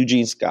out to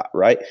Eugene Scott,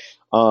 right?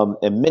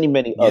 And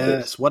many others.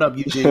 Yes, what up,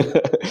 Eugene?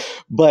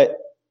 But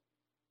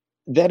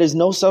that is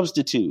no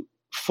substitute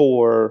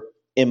for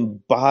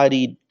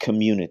embodied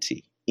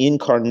community,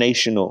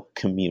 incarnational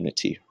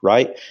community,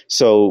 right?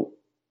 So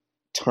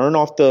turn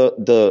off the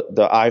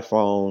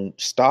iPhone,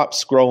 stop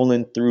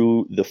scrolling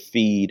through the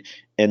feed,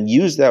 and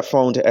use that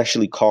phone to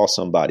actually call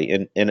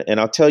somebody. And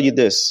I'll tell you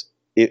this,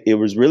 it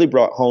was really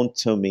brought home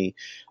to me.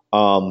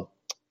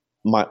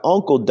 My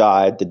uncle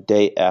died the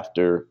day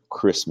after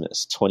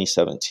Christmas,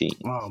 2017.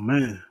 Oh,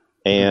 man.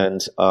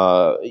 And,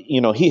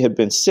 he had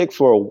been sick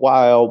for a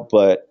while,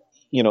 but,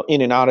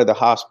 in and out of the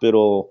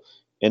hospital.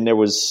 And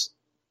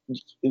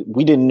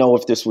we didn't know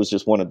if this was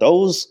just one of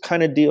those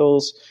kind of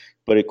deals,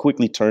 but it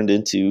quickly turned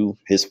into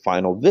his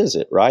final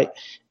visit, right?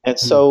 And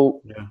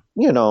so,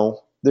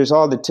 there's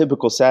all the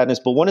typical sadness.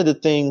 But one of the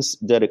things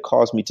that it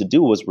caused me to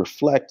do was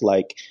reflect,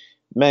 like,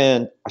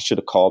 man, I should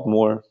have called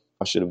more.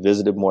 I should have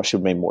visited more, I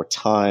should have made more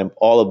time,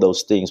 all of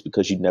those things,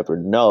 because you never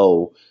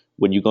know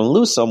when you're going to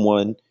lose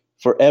someone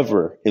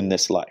forever in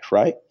this life,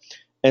 right?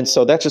 And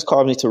so that just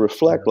caused me to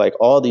reflect, like,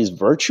 all these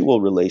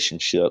virtual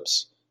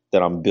relationships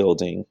that I'm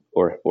building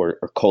or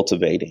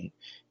cultivating.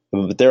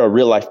 But there are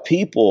real life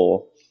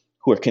people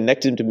who are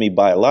connected to me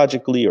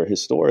biologically or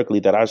historically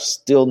that I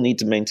still need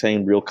to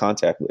maintain real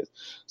contact with.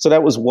 So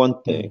that was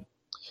one thing.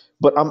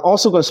 But I'm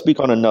also going to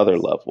speak on another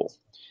level,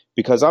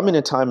 because I'm in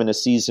a time in a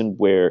season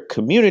where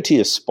community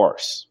is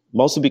sparse,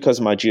 mostly because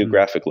of my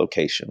geographic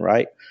location,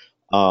 right?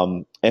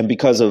 And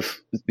because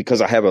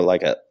I have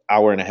an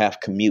hour and a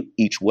half commute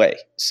each way.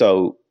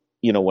 So,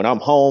 when I'm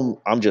home,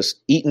 I'm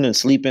just eating and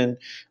sleeping,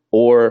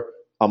 or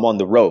I'm on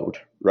the road,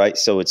 right?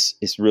 So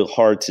it's real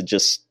hard to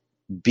just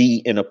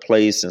be in a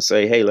place and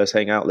say, hey, let's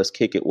hang out, let's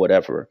kick it,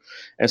 whatever.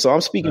 And so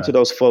I'm speaking to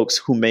those folks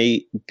who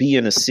may be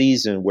in a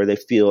season where they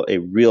feel a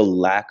real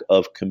lack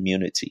of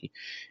community.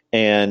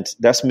 And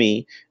that's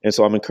me. And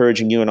so I'm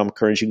encouraging you, and I'm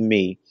encouraging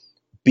me,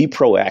 be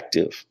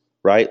proactive,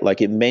 right?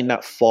 Like, it may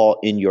not fall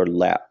in your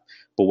lap.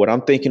 But what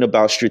I'm thinking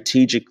about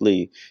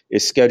strategically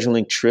is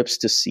scheduling trips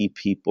to see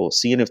people,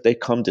 seeing if they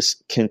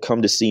can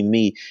come to see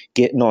me,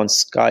 getting on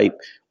Skype,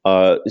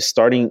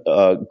 starting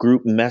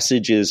group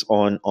messages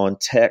on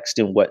text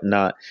and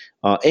whatnot.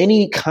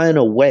 Any kind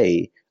of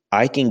way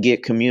I can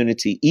get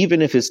community,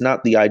 even if it's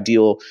not the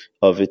ideal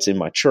of it's in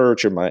my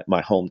church or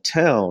my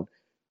hometown.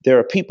 There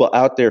are people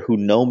out there who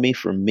know me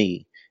for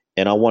me,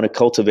 and I want to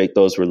cultivate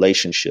those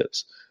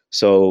relationships.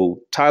 So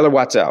Tyler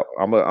Watts out.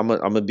 I'm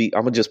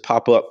gonna just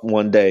pop up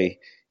one day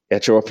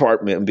at your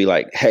apartment and be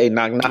like, "Hey,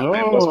 knock knock,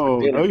 man, what's for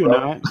dinner, no, you're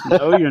bro?" not.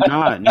 No, you're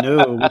not.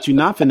 No, what you're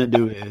not finna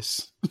do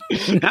is.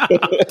 No,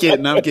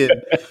 I'm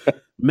kidding.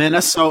 Man,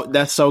 that's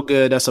so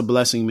good. That's a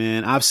blessing,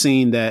 man. I've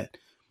seen that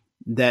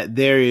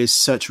there is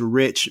such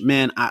rich,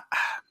 man. A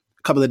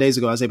couple of days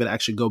ago, I was able to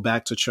actually go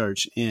back to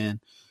church and,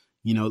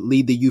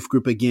 lead the youth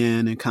group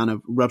again and kind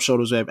of rub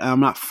shoulders with. I'm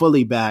not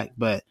fully back,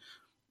 but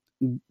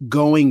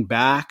going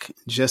back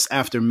just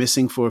after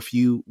missing for a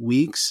few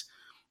weeks,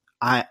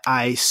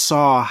 I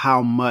saw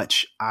how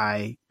much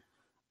I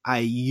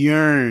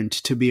yearned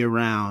to be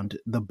around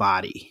the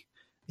body,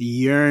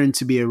 yearned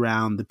to be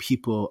around the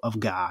people of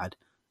God,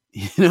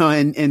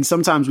 and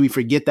sometimes we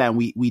forget that and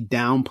we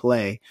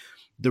downplay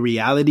the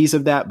realities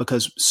of that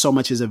because so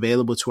much is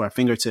available to our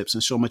fingertips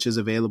and so much is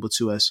available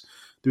to us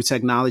through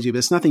technology. But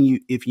it's nothing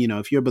if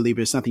you're a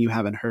believer, it's nothing you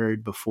haven't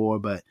heard before,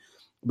 but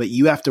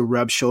you have to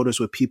rub shoulders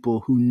with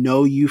people who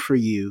know you for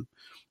you,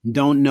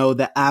 don't know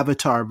the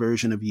avatar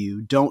version of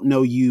you, don't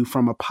know you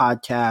from a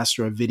podcast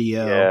or a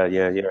video,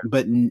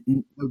 but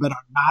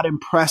are not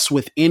impressed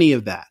with any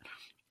of that.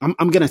 I'm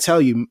going to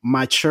tell you,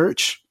 my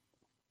church,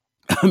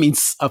 I mean,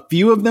 a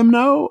few of them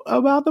know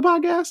about the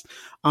podcast.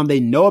 They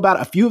know about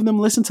it. A few of them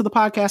listen to the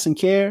podcast and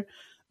care.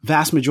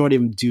 Vast majority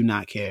of them do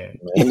not care.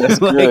 Man, that's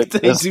good.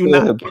 They do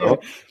not care.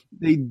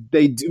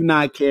 They do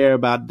not care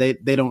about, they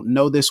don't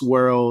know this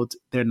world.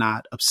 They're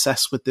not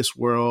obsessed with this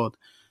world.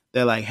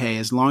 They're like, hey,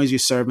 as long as you're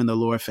serving the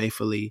Lord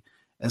faithfully,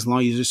 as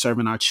long as you're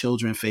serving our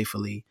children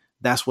faithfully,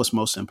 that's what's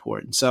most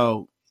important.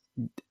 So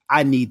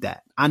I need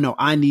that. I know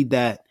I need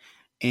that.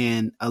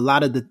 And a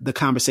lot of the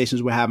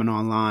conversations we're having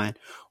online,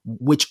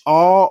 which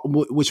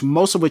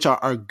most of which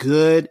are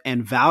good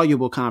and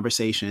valuable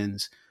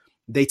conversations,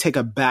 they take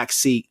a back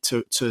seat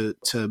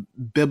to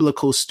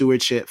biblical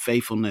stewardship,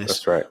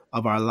 faithfulness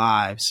of our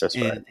lives. That's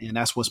right. And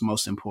that's what's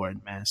most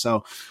important, man.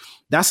 So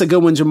that's a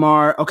good one,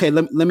 Jamar. Okay,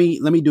 let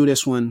me do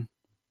this one.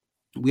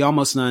 We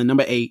almost done.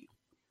 Number 8.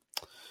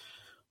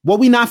 What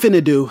we not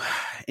finna do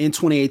in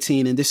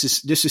 2018, and this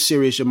is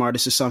serious, Jamar.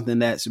 This is something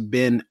that's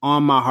been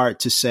on my heart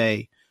to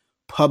say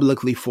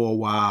publicly for a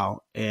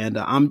while, and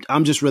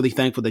I'm just really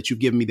thankful that you've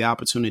given me the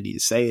opportunity to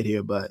say it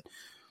here. But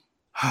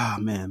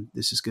man,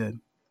 this is good.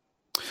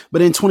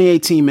 But in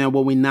 2018, man,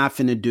 what we not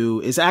finna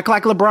do is act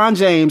like LeBron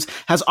James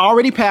has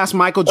already passed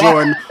Michael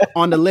Jordan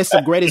on the list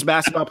of greatest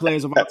basketball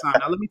players of all time.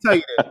 Now, let me tell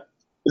you this.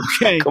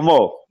 Okay, come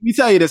on. Let me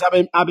tell you this.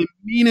 I've been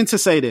meaning to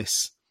say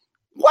this.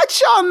 What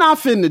y'all not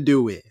finna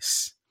do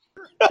is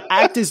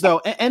act as though,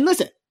 and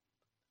listen,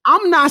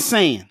 I'm not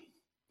saying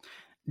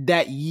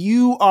that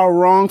you are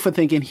wrong for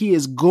thinking he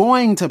is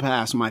going to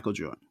pass Michael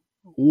Jordan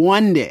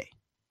one day.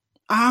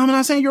 I'm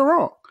not saying you're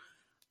wrong.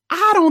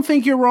 I don't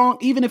think you're wrong,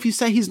 even if you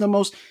say he's the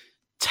most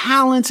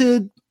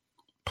talented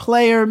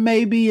player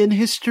maybe in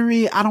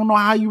history. I don't know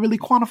how you really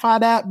quantify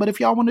that, but if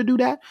y'all want to do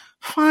that,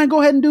 fine,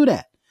 go ahead and do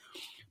that.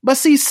 But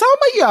see, some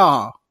of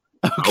y'all,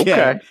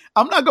 okay.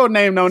 I'm not going to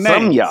name no names.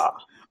 Some of y'all.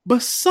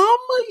 But some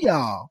of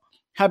y'all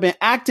have been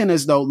acting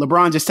as though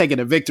LeBron just taking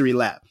a victory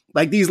lap.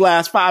 Like these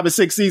last 5 or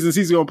 6 seasons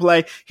he's going to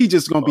play, he's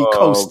just going to be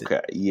coasting.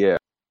 Okay, yeah.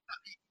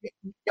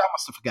 Y'all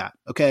must have forgot,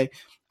 okay?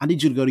 I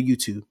need you to go to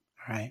YouTube,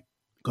 all right?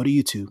 Go to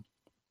YouTube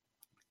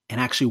and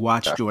actually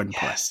watch Jordan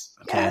play,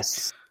 okay?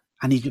 Yes.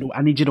 I need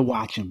you to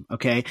watch him,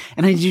 okay?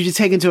 And I need you to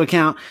take into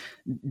account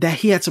that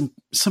he had some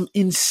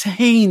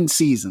insane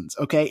seasons,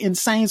 okay?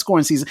 Insane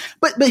scoring seasons.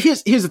 But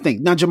here's the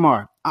thing. Now,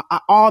 Jamar,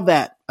 all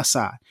that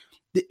aside,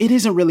 it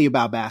isn't really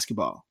about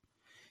basketball.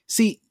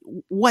 See,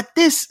 what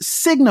this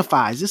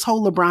signifies, this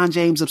whole LeBron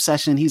James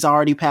obsession, he's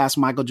already passed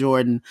Michael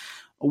Jordan,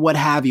 what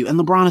have you. And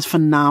LeBron is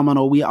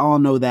phenomenal. We all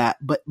know that.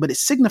 But it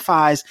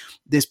signifies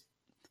this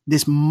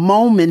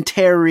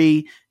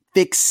momentary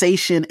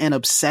fixation and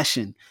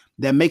obsession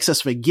that makes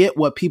us forget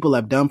what people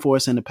have done for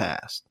us in the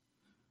past.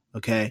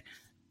 Okay.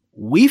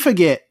 We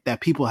forget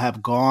that people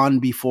have gone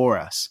before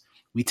us.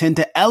 We tend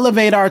to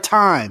elevate our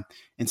time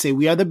and say,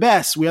 we are the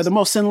best. We are the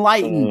most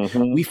enlightened.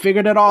 Mm-hmm. We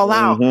figured it all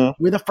out.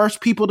 Mm-hmm. We're the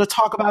first people to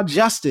talk about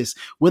justice.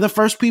 We're the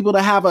first people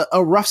to have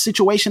a rough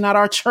situation at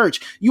our church.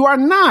 You are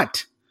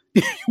not.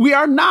 We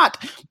are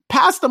not.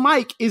 Pastor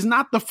Mike is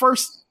not the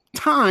first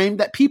time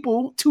that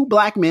two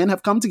black men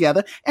have come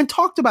together and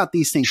talked about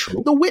these things.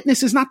 True. The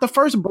Witness is not the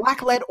first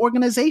black-led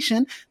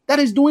organization that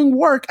is doing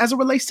work as it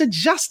relates to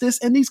justice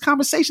and these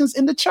conversations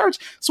in the church.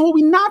 So what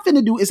we not going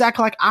to do is act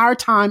like our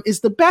time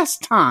is the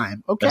best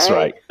time. Okay. That's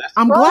right.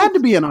 I'm glad to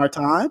be in our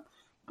time.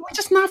 We're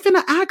just not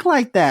finna act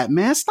like that,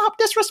 man. Stop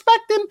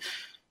disrespecting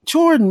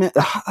Jordan, man.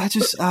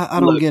 I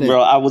don't get it, bro.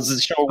 I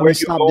wasn't sure where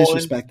you were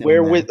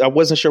going. I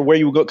wasn't sure where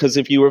you would go, because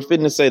if you were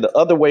finna say the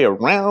other way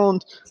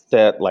around,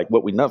 that like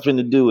what we not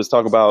finna do is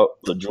talk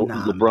about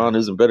LeBron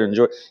isn't better than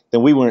Jordan,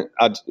 then we weren't.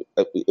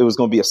 It was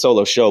going to be a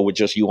solo show with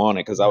just you on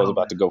it, because I was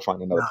about to go find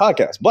another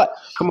podcast. But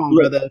come on,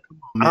 brother.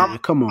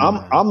 Come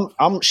on.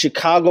 I'm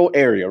Chicago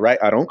area, right?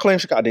 I don't claim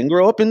Chicago. I didn't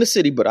grow up in the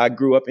city, but I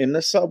grew up in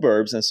the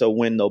suburbs, and so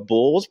when the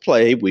Bulls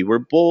played, we were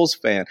Bulls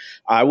fan.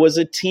 I was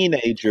a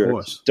teenager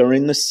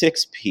during the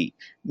 6 p.m. MVP.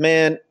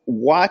 Man,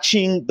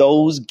 watching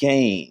those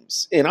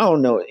games, and I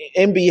don't know,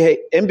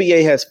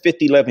 NBA has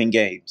 11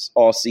 games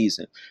all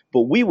season,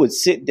 but we would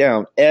sit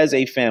down as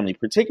a family,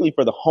 particularly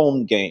for the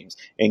home games,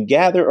 and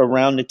gather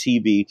around the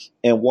TV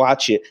and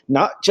watch it,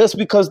 not just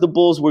because the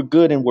Bulls were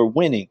good and were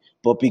winning,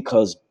 but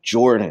because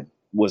Jordan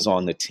was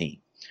on the team.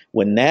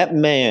 When that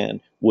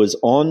man was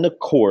on the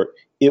court,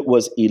 it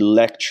was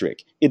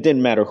electric. It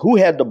didn't matter who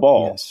had the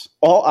ball. Yes.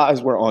 All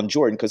eyes were on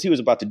Jordan because he was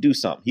about to do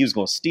something. He was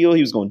going to steal.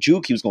 He was going to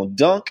juke. He was going to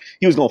dunk.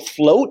 He was going to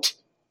float,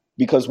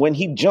 because when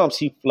he jumps,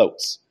 he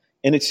floats.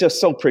 And it's just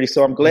so pretty.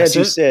 So I'm glad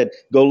you said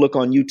go look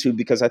on YouTube,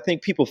 because I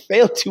think people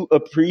fail to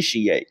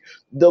appreciate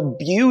the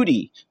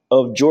beauty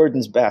of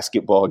Jordan's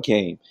basketball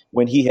game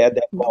when he had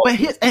that ball. But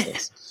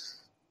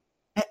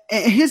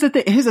here's the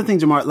thing,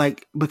 Jamar,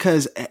 like,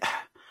 because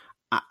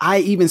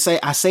I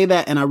say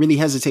that, and I really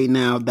hesitate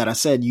now that I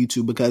said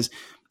YouTube, because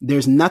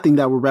there's nothing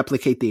that will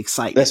replicate the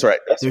excitement. That's right.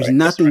 There's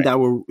nothing that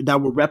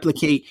will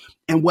replicate.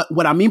 And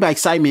what I mean by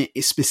excitement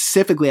is,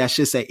 specifically, I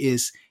should say,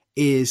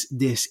 is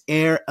this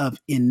air of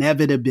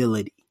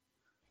inevitability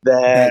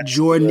that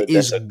Jordan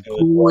is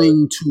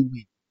going to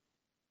win.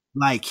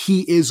 Like,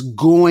 he is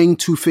going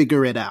to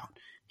figure it out.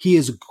 He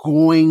is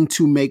going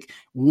to make,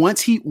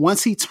 once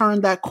he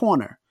turned that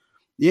corner.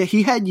 Yeah,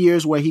 he had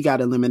years where he got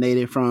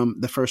eliminated from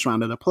the first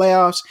round of the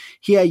playoffs.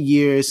 He had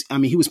years, I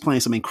mean, he was playing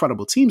some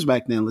incredible teams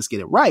back then, let's get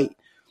it right.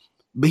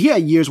 But he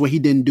had years where he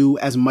didn't do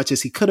as much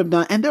as he could have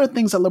done. And there are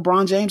things that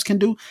LeBron James can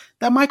do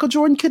that Michael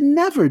Jordan could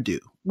never do.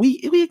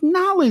 We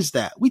acknowledge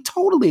that. We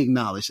totally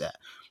acknowledge that.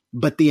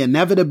 But the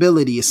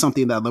inevitability is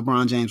something that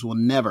LeBron James will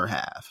never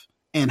have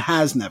and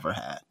has never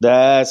had.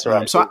 That's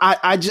right. So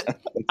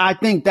I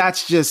think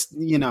that's just,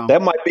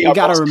 that might be you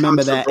got to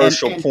remember that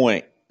controversial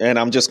point. And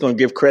I'm just going to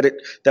give credit.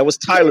 That was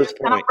Tyler's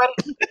point.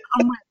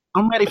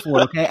 I'm ready for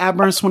it. Okay,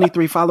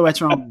 @Burns23. Follow at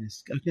your own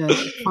risk. Okay,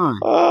 fine.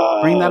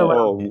 Bring that around.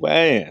 Oh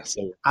man!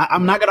 So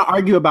I'm not going to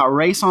argue about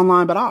race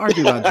online, but I'll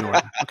argue about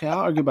Jordan. Okay, I'll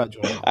argue about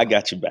Jordan. I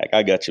got you back.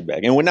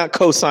 And we're not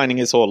co-signing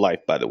his whole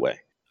life, by the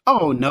way.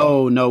 Oh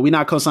no, we're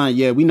not co-signing.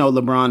 Yeah, we know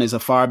LeBron is a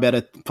far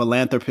better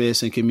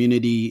philanthropist and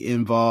community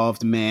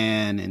involved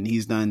man, and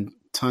he's done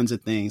tons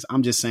of things.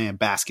 I'm just saying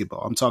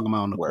basketball. I'm talking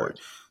about on the court.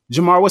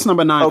 Jamar, what's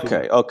number 9?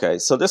 Okay.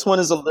 So this one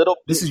is a little.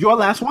 This is your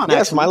last one.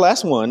 Yes, my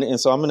last one, and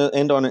so I'm going to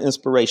end on an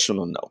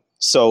inspirational note.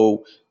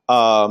 So,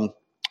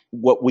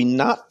 what we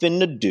not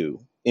finna do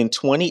in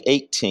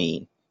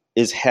 2018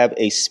 is have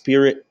a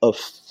spirit of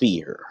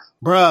fear,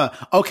 bruh.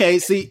 Okay,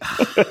 see,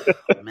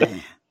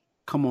 man.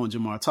 Come on,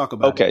 Jamar, talk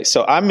about it. Okay,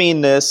 so I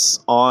mean this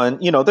on,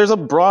 there's a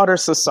broader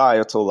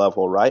societal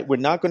level, right? We're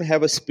not going to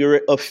have a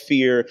spirit of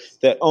fear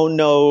that, oh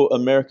no,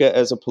 America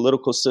as a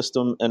political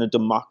system and a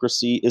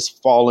democracy is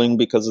falling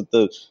because of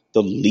the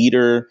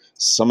leader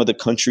some of the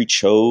country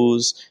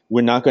chose.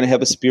 We're not going to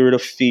have a spirit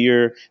of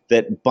fear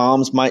that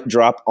bombs might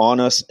drop on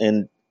us,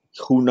 and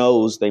who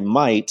knows, they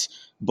might.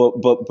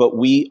 But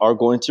we are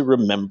going to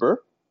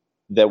remember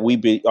that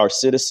we are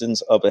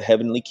citizens of a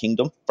heavenly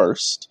kingdom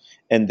first,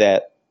 and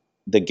that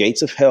the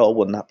gates of hell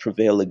will not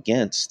prevail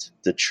against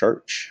the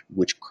church,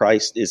 which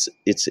Christ is.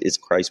 It's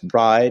Christ's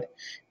bride,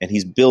 and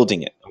he's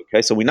building it.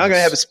 Okay, so we're not going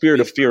to have a spirit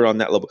of fear on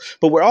that level,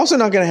 but we're also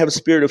not going to have a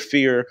spirit of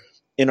fear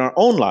in our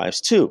own lives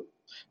too.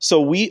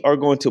 So we are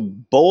going to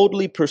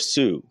boldly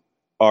pursue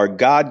our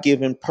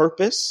God-given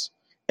purpose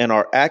and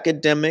our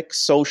academic,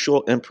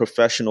 social, and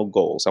professional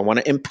goals. I want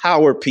to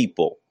empower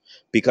people,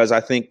 because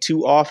I think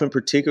too often,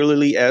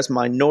 particularly as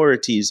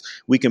minorities,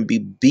 we can be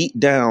beat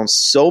down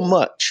so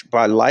much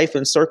by life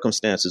and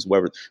circumstances,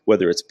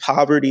 whether it's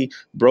poverty,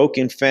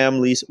 broken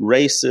families,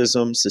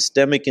 racism,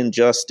 systemic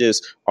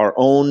injustice, our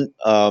own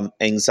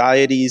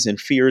anxieties and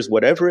fears,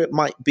 whatever it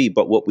might be.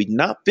 But what we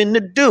not been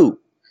to do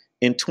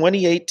in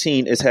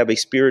 2018 is have a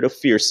spirit of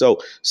fear. So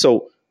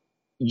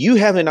you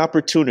have an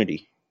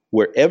opportunity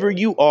wherever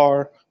you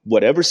are,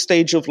 whatever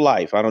stage of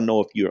life. I don't know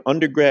if you're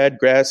undergrad,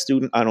 grad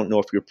student. I don't know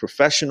if you're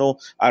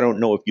professional. I don't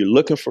know if you're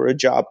looking for a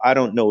job. I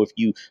don't know if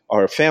you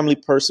are a family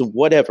person,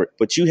 whatever.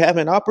 But you have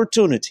an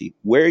opportunity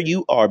where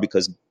you are,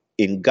 because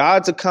in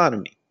God's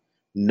economy,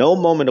 no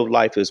moment of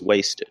life is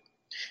wasted.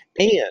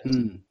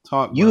 And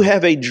you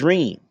have a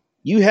dream.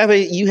 You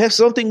have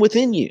something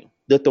within you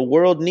that the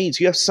world needs.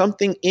 You have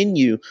something in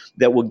you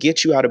that will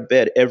get you out of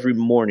bed every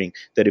morning,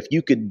 that if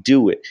you could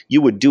do it,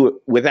 you would do it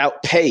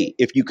without pay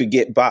if you could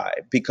get by,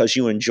 because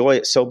you enjoy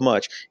it so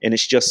much. And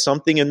it's just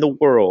something in the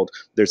world.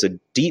 There's a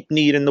deep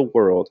need in the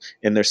world,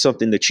 and there's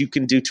something that you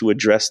can do to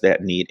address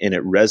that need, and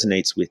it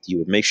resonates with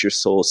you. It makes your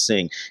soul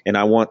sing. And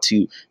I want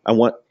you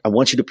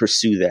to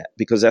pursue that,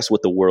 because that's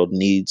what the world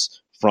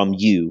needs from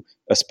you,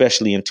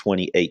 especially in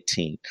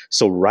 2018.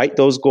 So write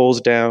those goals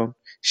down,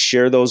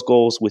 share those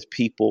goals with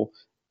people.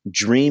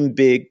 Dream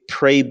big,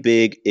 pray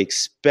big,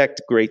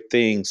 expect great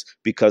things,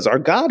 because our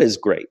God is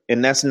great.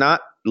 And that's not,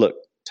 look,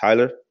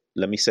 Tyler,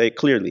 let me say it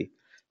clearly.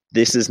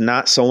 This is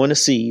not sowing a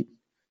seed.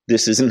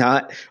 This is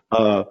not,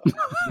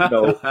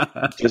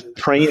 just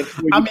praying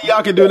for you. I mean,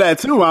 y'all can do that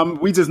too.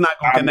 We just not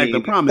going to connect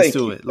the promise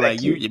to it.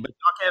 Like you, but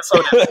y'all can't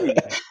sow that seed.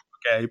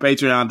 Okay,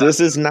 Patreon.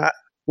 This is not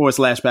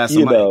 /Pastor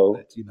You Mike. know,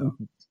 But, you know.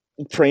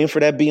 praying for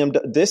that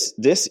BMW.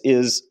 This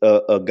is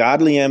a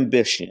godly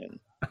ambition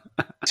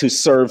to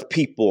serve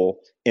people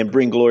and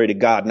bring glory to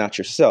God, not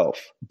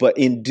yourself. But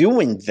in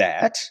doing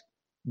that,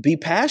 be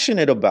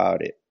passionate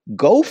about it.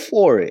 Go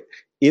for it.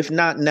 If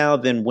not now,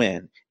 then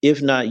when?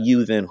 If not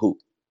you, then who?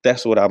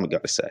 That's what I'm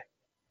going to say.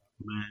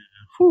 Man.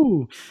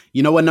 Whew.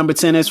 You know what number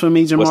 10 is for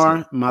me,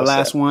 Jamar? My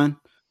last one.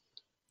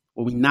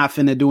 What we not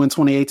finna do in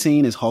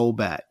 2018 is hold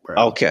back,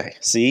 bro. Okay.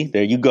 See,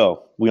 there you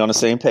go. We on the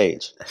same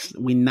page.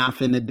 We not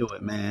finna do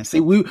it, man.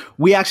 See,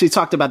 we actually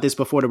talked about this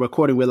before the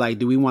recording. We're like,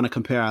 do we want to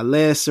compare our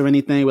lists or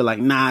anything? We're like,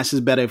 nah, it's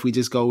just better if we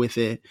just go with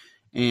it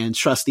and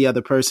trust the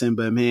other person.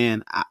 But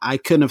man, I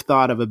couldn't have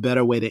thought of a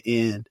better way to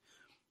end,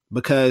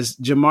 because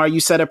Jamar, you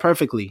said it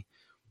perfectly.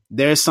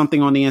 There's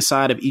something on the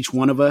inside of each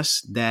one of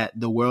us that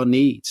the world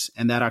needs,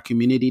 and that our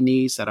community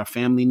needs, that our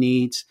family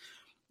needs.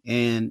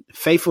 And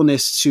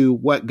faithfulness to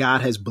what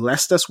God has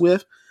blessed us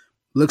with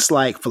looks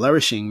like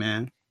flourishing,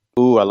 man.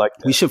 Ooh, I like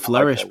that. We should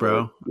flourish, like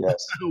bro.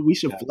 Yes. We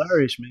should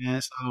flourish,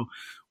 man. So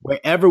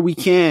wherever we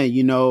can,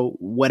 you know,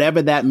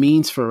 whatever that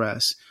means for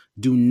us,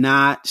 do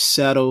not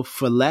settle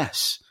for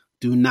less.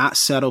 Do not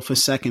settle for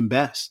second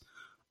best.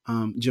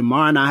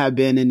 Jamar and I have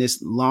been in this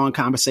long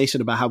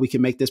conversation about how we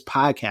can make this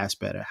podcast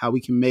better, how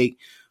we can make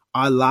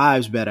our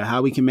lives better,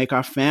 how we can make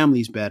our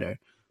families better.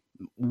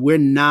 We're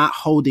not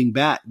holding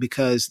back,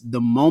 because the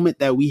moment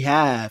that we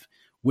have,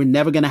 we're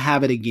never going to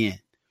have it again.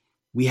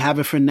 We have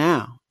it for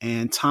now,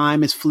 and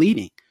time is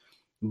fleeting.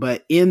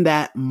 But in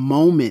that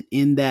moment,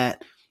 in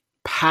that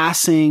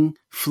passing,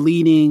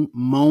 fleeting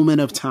moment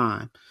of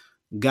time,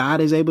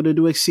 God is able to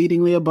do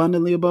exceedingly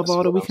abundantly above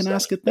all that we can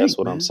ask or think. That's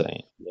what man. I'm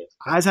saying. Yes.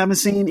 Eyes haven't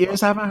seen,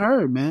 ears haven't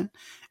heard, man.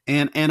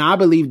 And I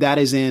believe that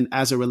is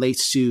as it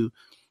relates to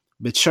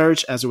the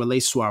church, as it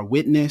relates to our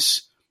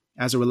witness,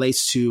 as it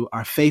relates to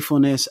our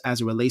faithfulness,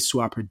 as it relates to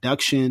our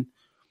production,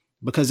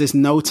 because there's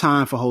no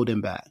time for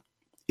holding back.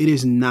 It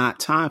is not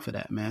time for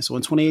that, man. So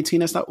in 2018,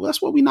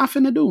 that's what we not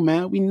finna do,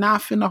 man. We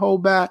not finna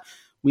hold back.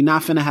 We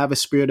not finna have a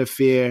spirit of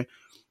fear.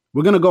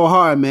 We're going to go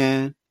hard,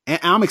 man. And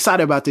I'm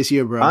excited about this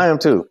year, bro. I am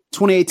too.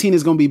 2018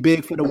 is going to be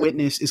big for the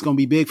witness. It's going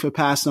to be big for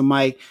Pastor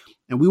Mike.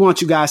 And we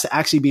want you guys to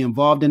actually be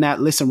involved in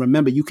that. Listen,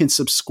 remember, you can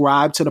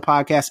subscribe to the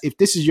podcast. If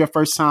this is your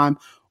first time,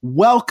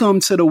 welcome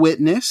to the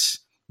witness.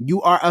 You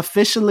are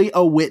officially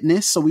a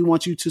witness. So we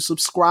want you to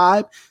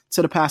subscribe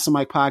to the Pastor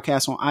Mike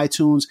podcast on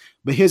iTunes.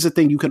 But here's the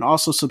thing. You can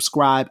also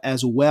subscribe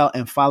as well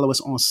and follow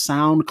us on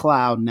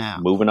SoundCloud now.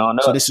 Moving on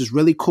up. So this is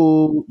really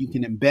cool. You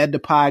can embed the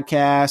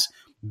podcast.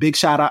 Big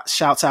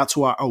shouts out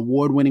to our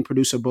award-winning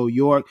producer, Bo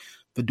York,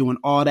 for doing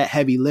all that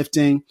heavy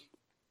lifting.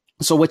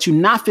 So what you're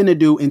not finna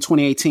do in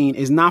 2018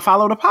 is not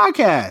follow the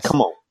podcast.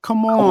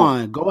 Come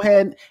on. Go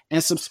ahead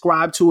and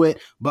subscribe to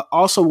it. But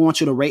also we want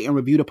you to rate and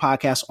review the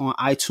podcast on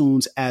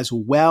iTunes as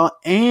well.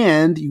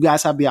 And you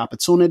guys have the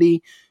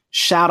opportunity.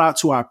 Shout out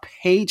to our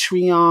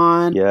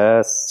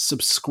Patreon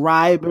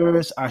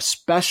subscribers, our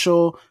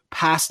special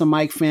Pastor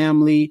Mike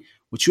family.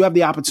 What you have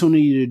the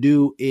opportunity to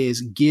do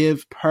is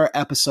give per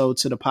episode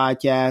to the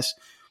podcast.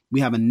 We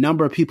have a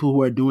number of people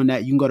who are doing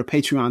that. You can go to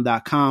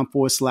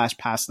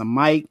patreon.com/Pastor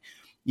Mike.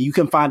 You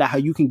can find out how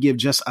you can give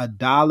just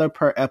 $1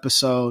 per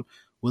episode.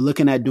 We're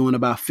looking at doing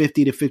about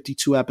 50 to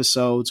 52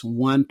 episodes,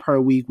 one per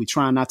week. We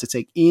try not to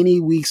take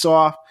any weeks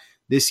off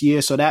this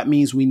year. So that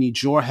means we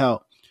need your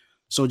help.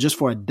 So just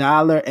for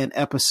 $1 an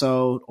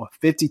episode or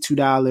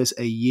 $52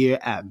 a year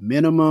at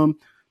minimum,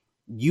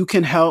 you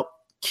can help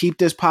keep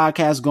this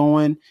podcast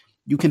going.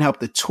 You can help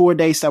the tour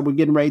dates that we're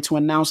getting ready to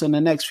announce in the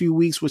next few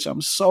weeks, which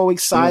I'm so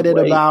excited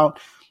about.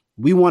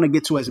 We want to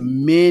get to as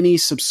many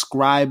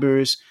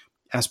subscribers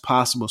as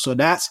possible. So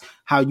that's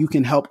how you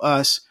can help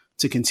us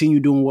to continue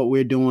doing what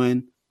we're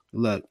doing.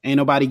 Look, ain't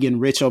nobody getting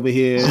rich over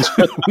here.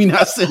 We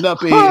not sitting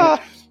up here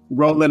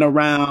rolling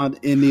around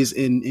in these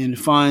in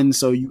funds.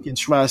 So you can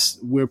trust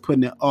we're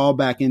putting it all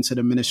back into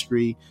the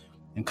ministry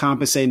and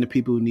compensating the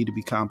people who need to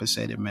be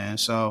compensated, man.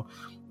 So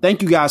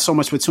thank you guys so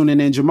much for tuning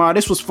in. Jamar,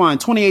 this was fun.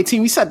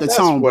 2018, we set the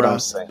tone, bro.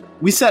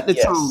 We set the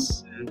tone.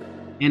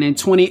 And in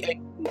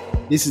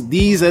 2018,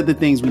 these are the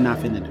things we're not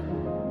finna do.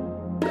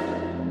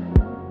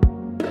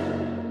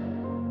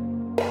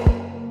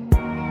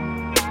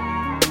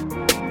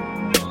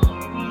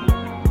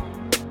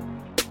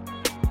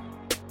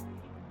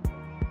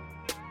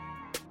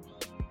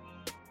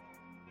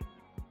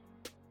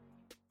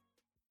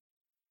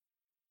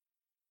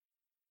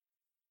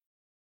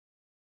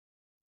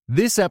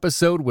 This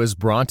episode was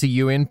brought to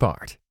you in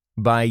part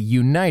by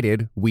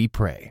United We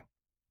Pray.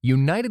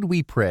 United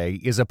We Pray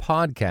is a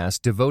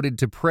podcast devoted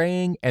to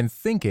praying and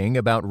thinking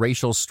about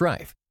racial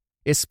strife,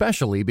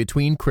 especially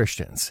between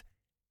Christians.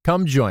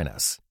 Come join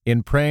us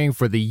in praying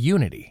for the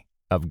unity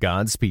of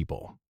God's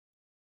people.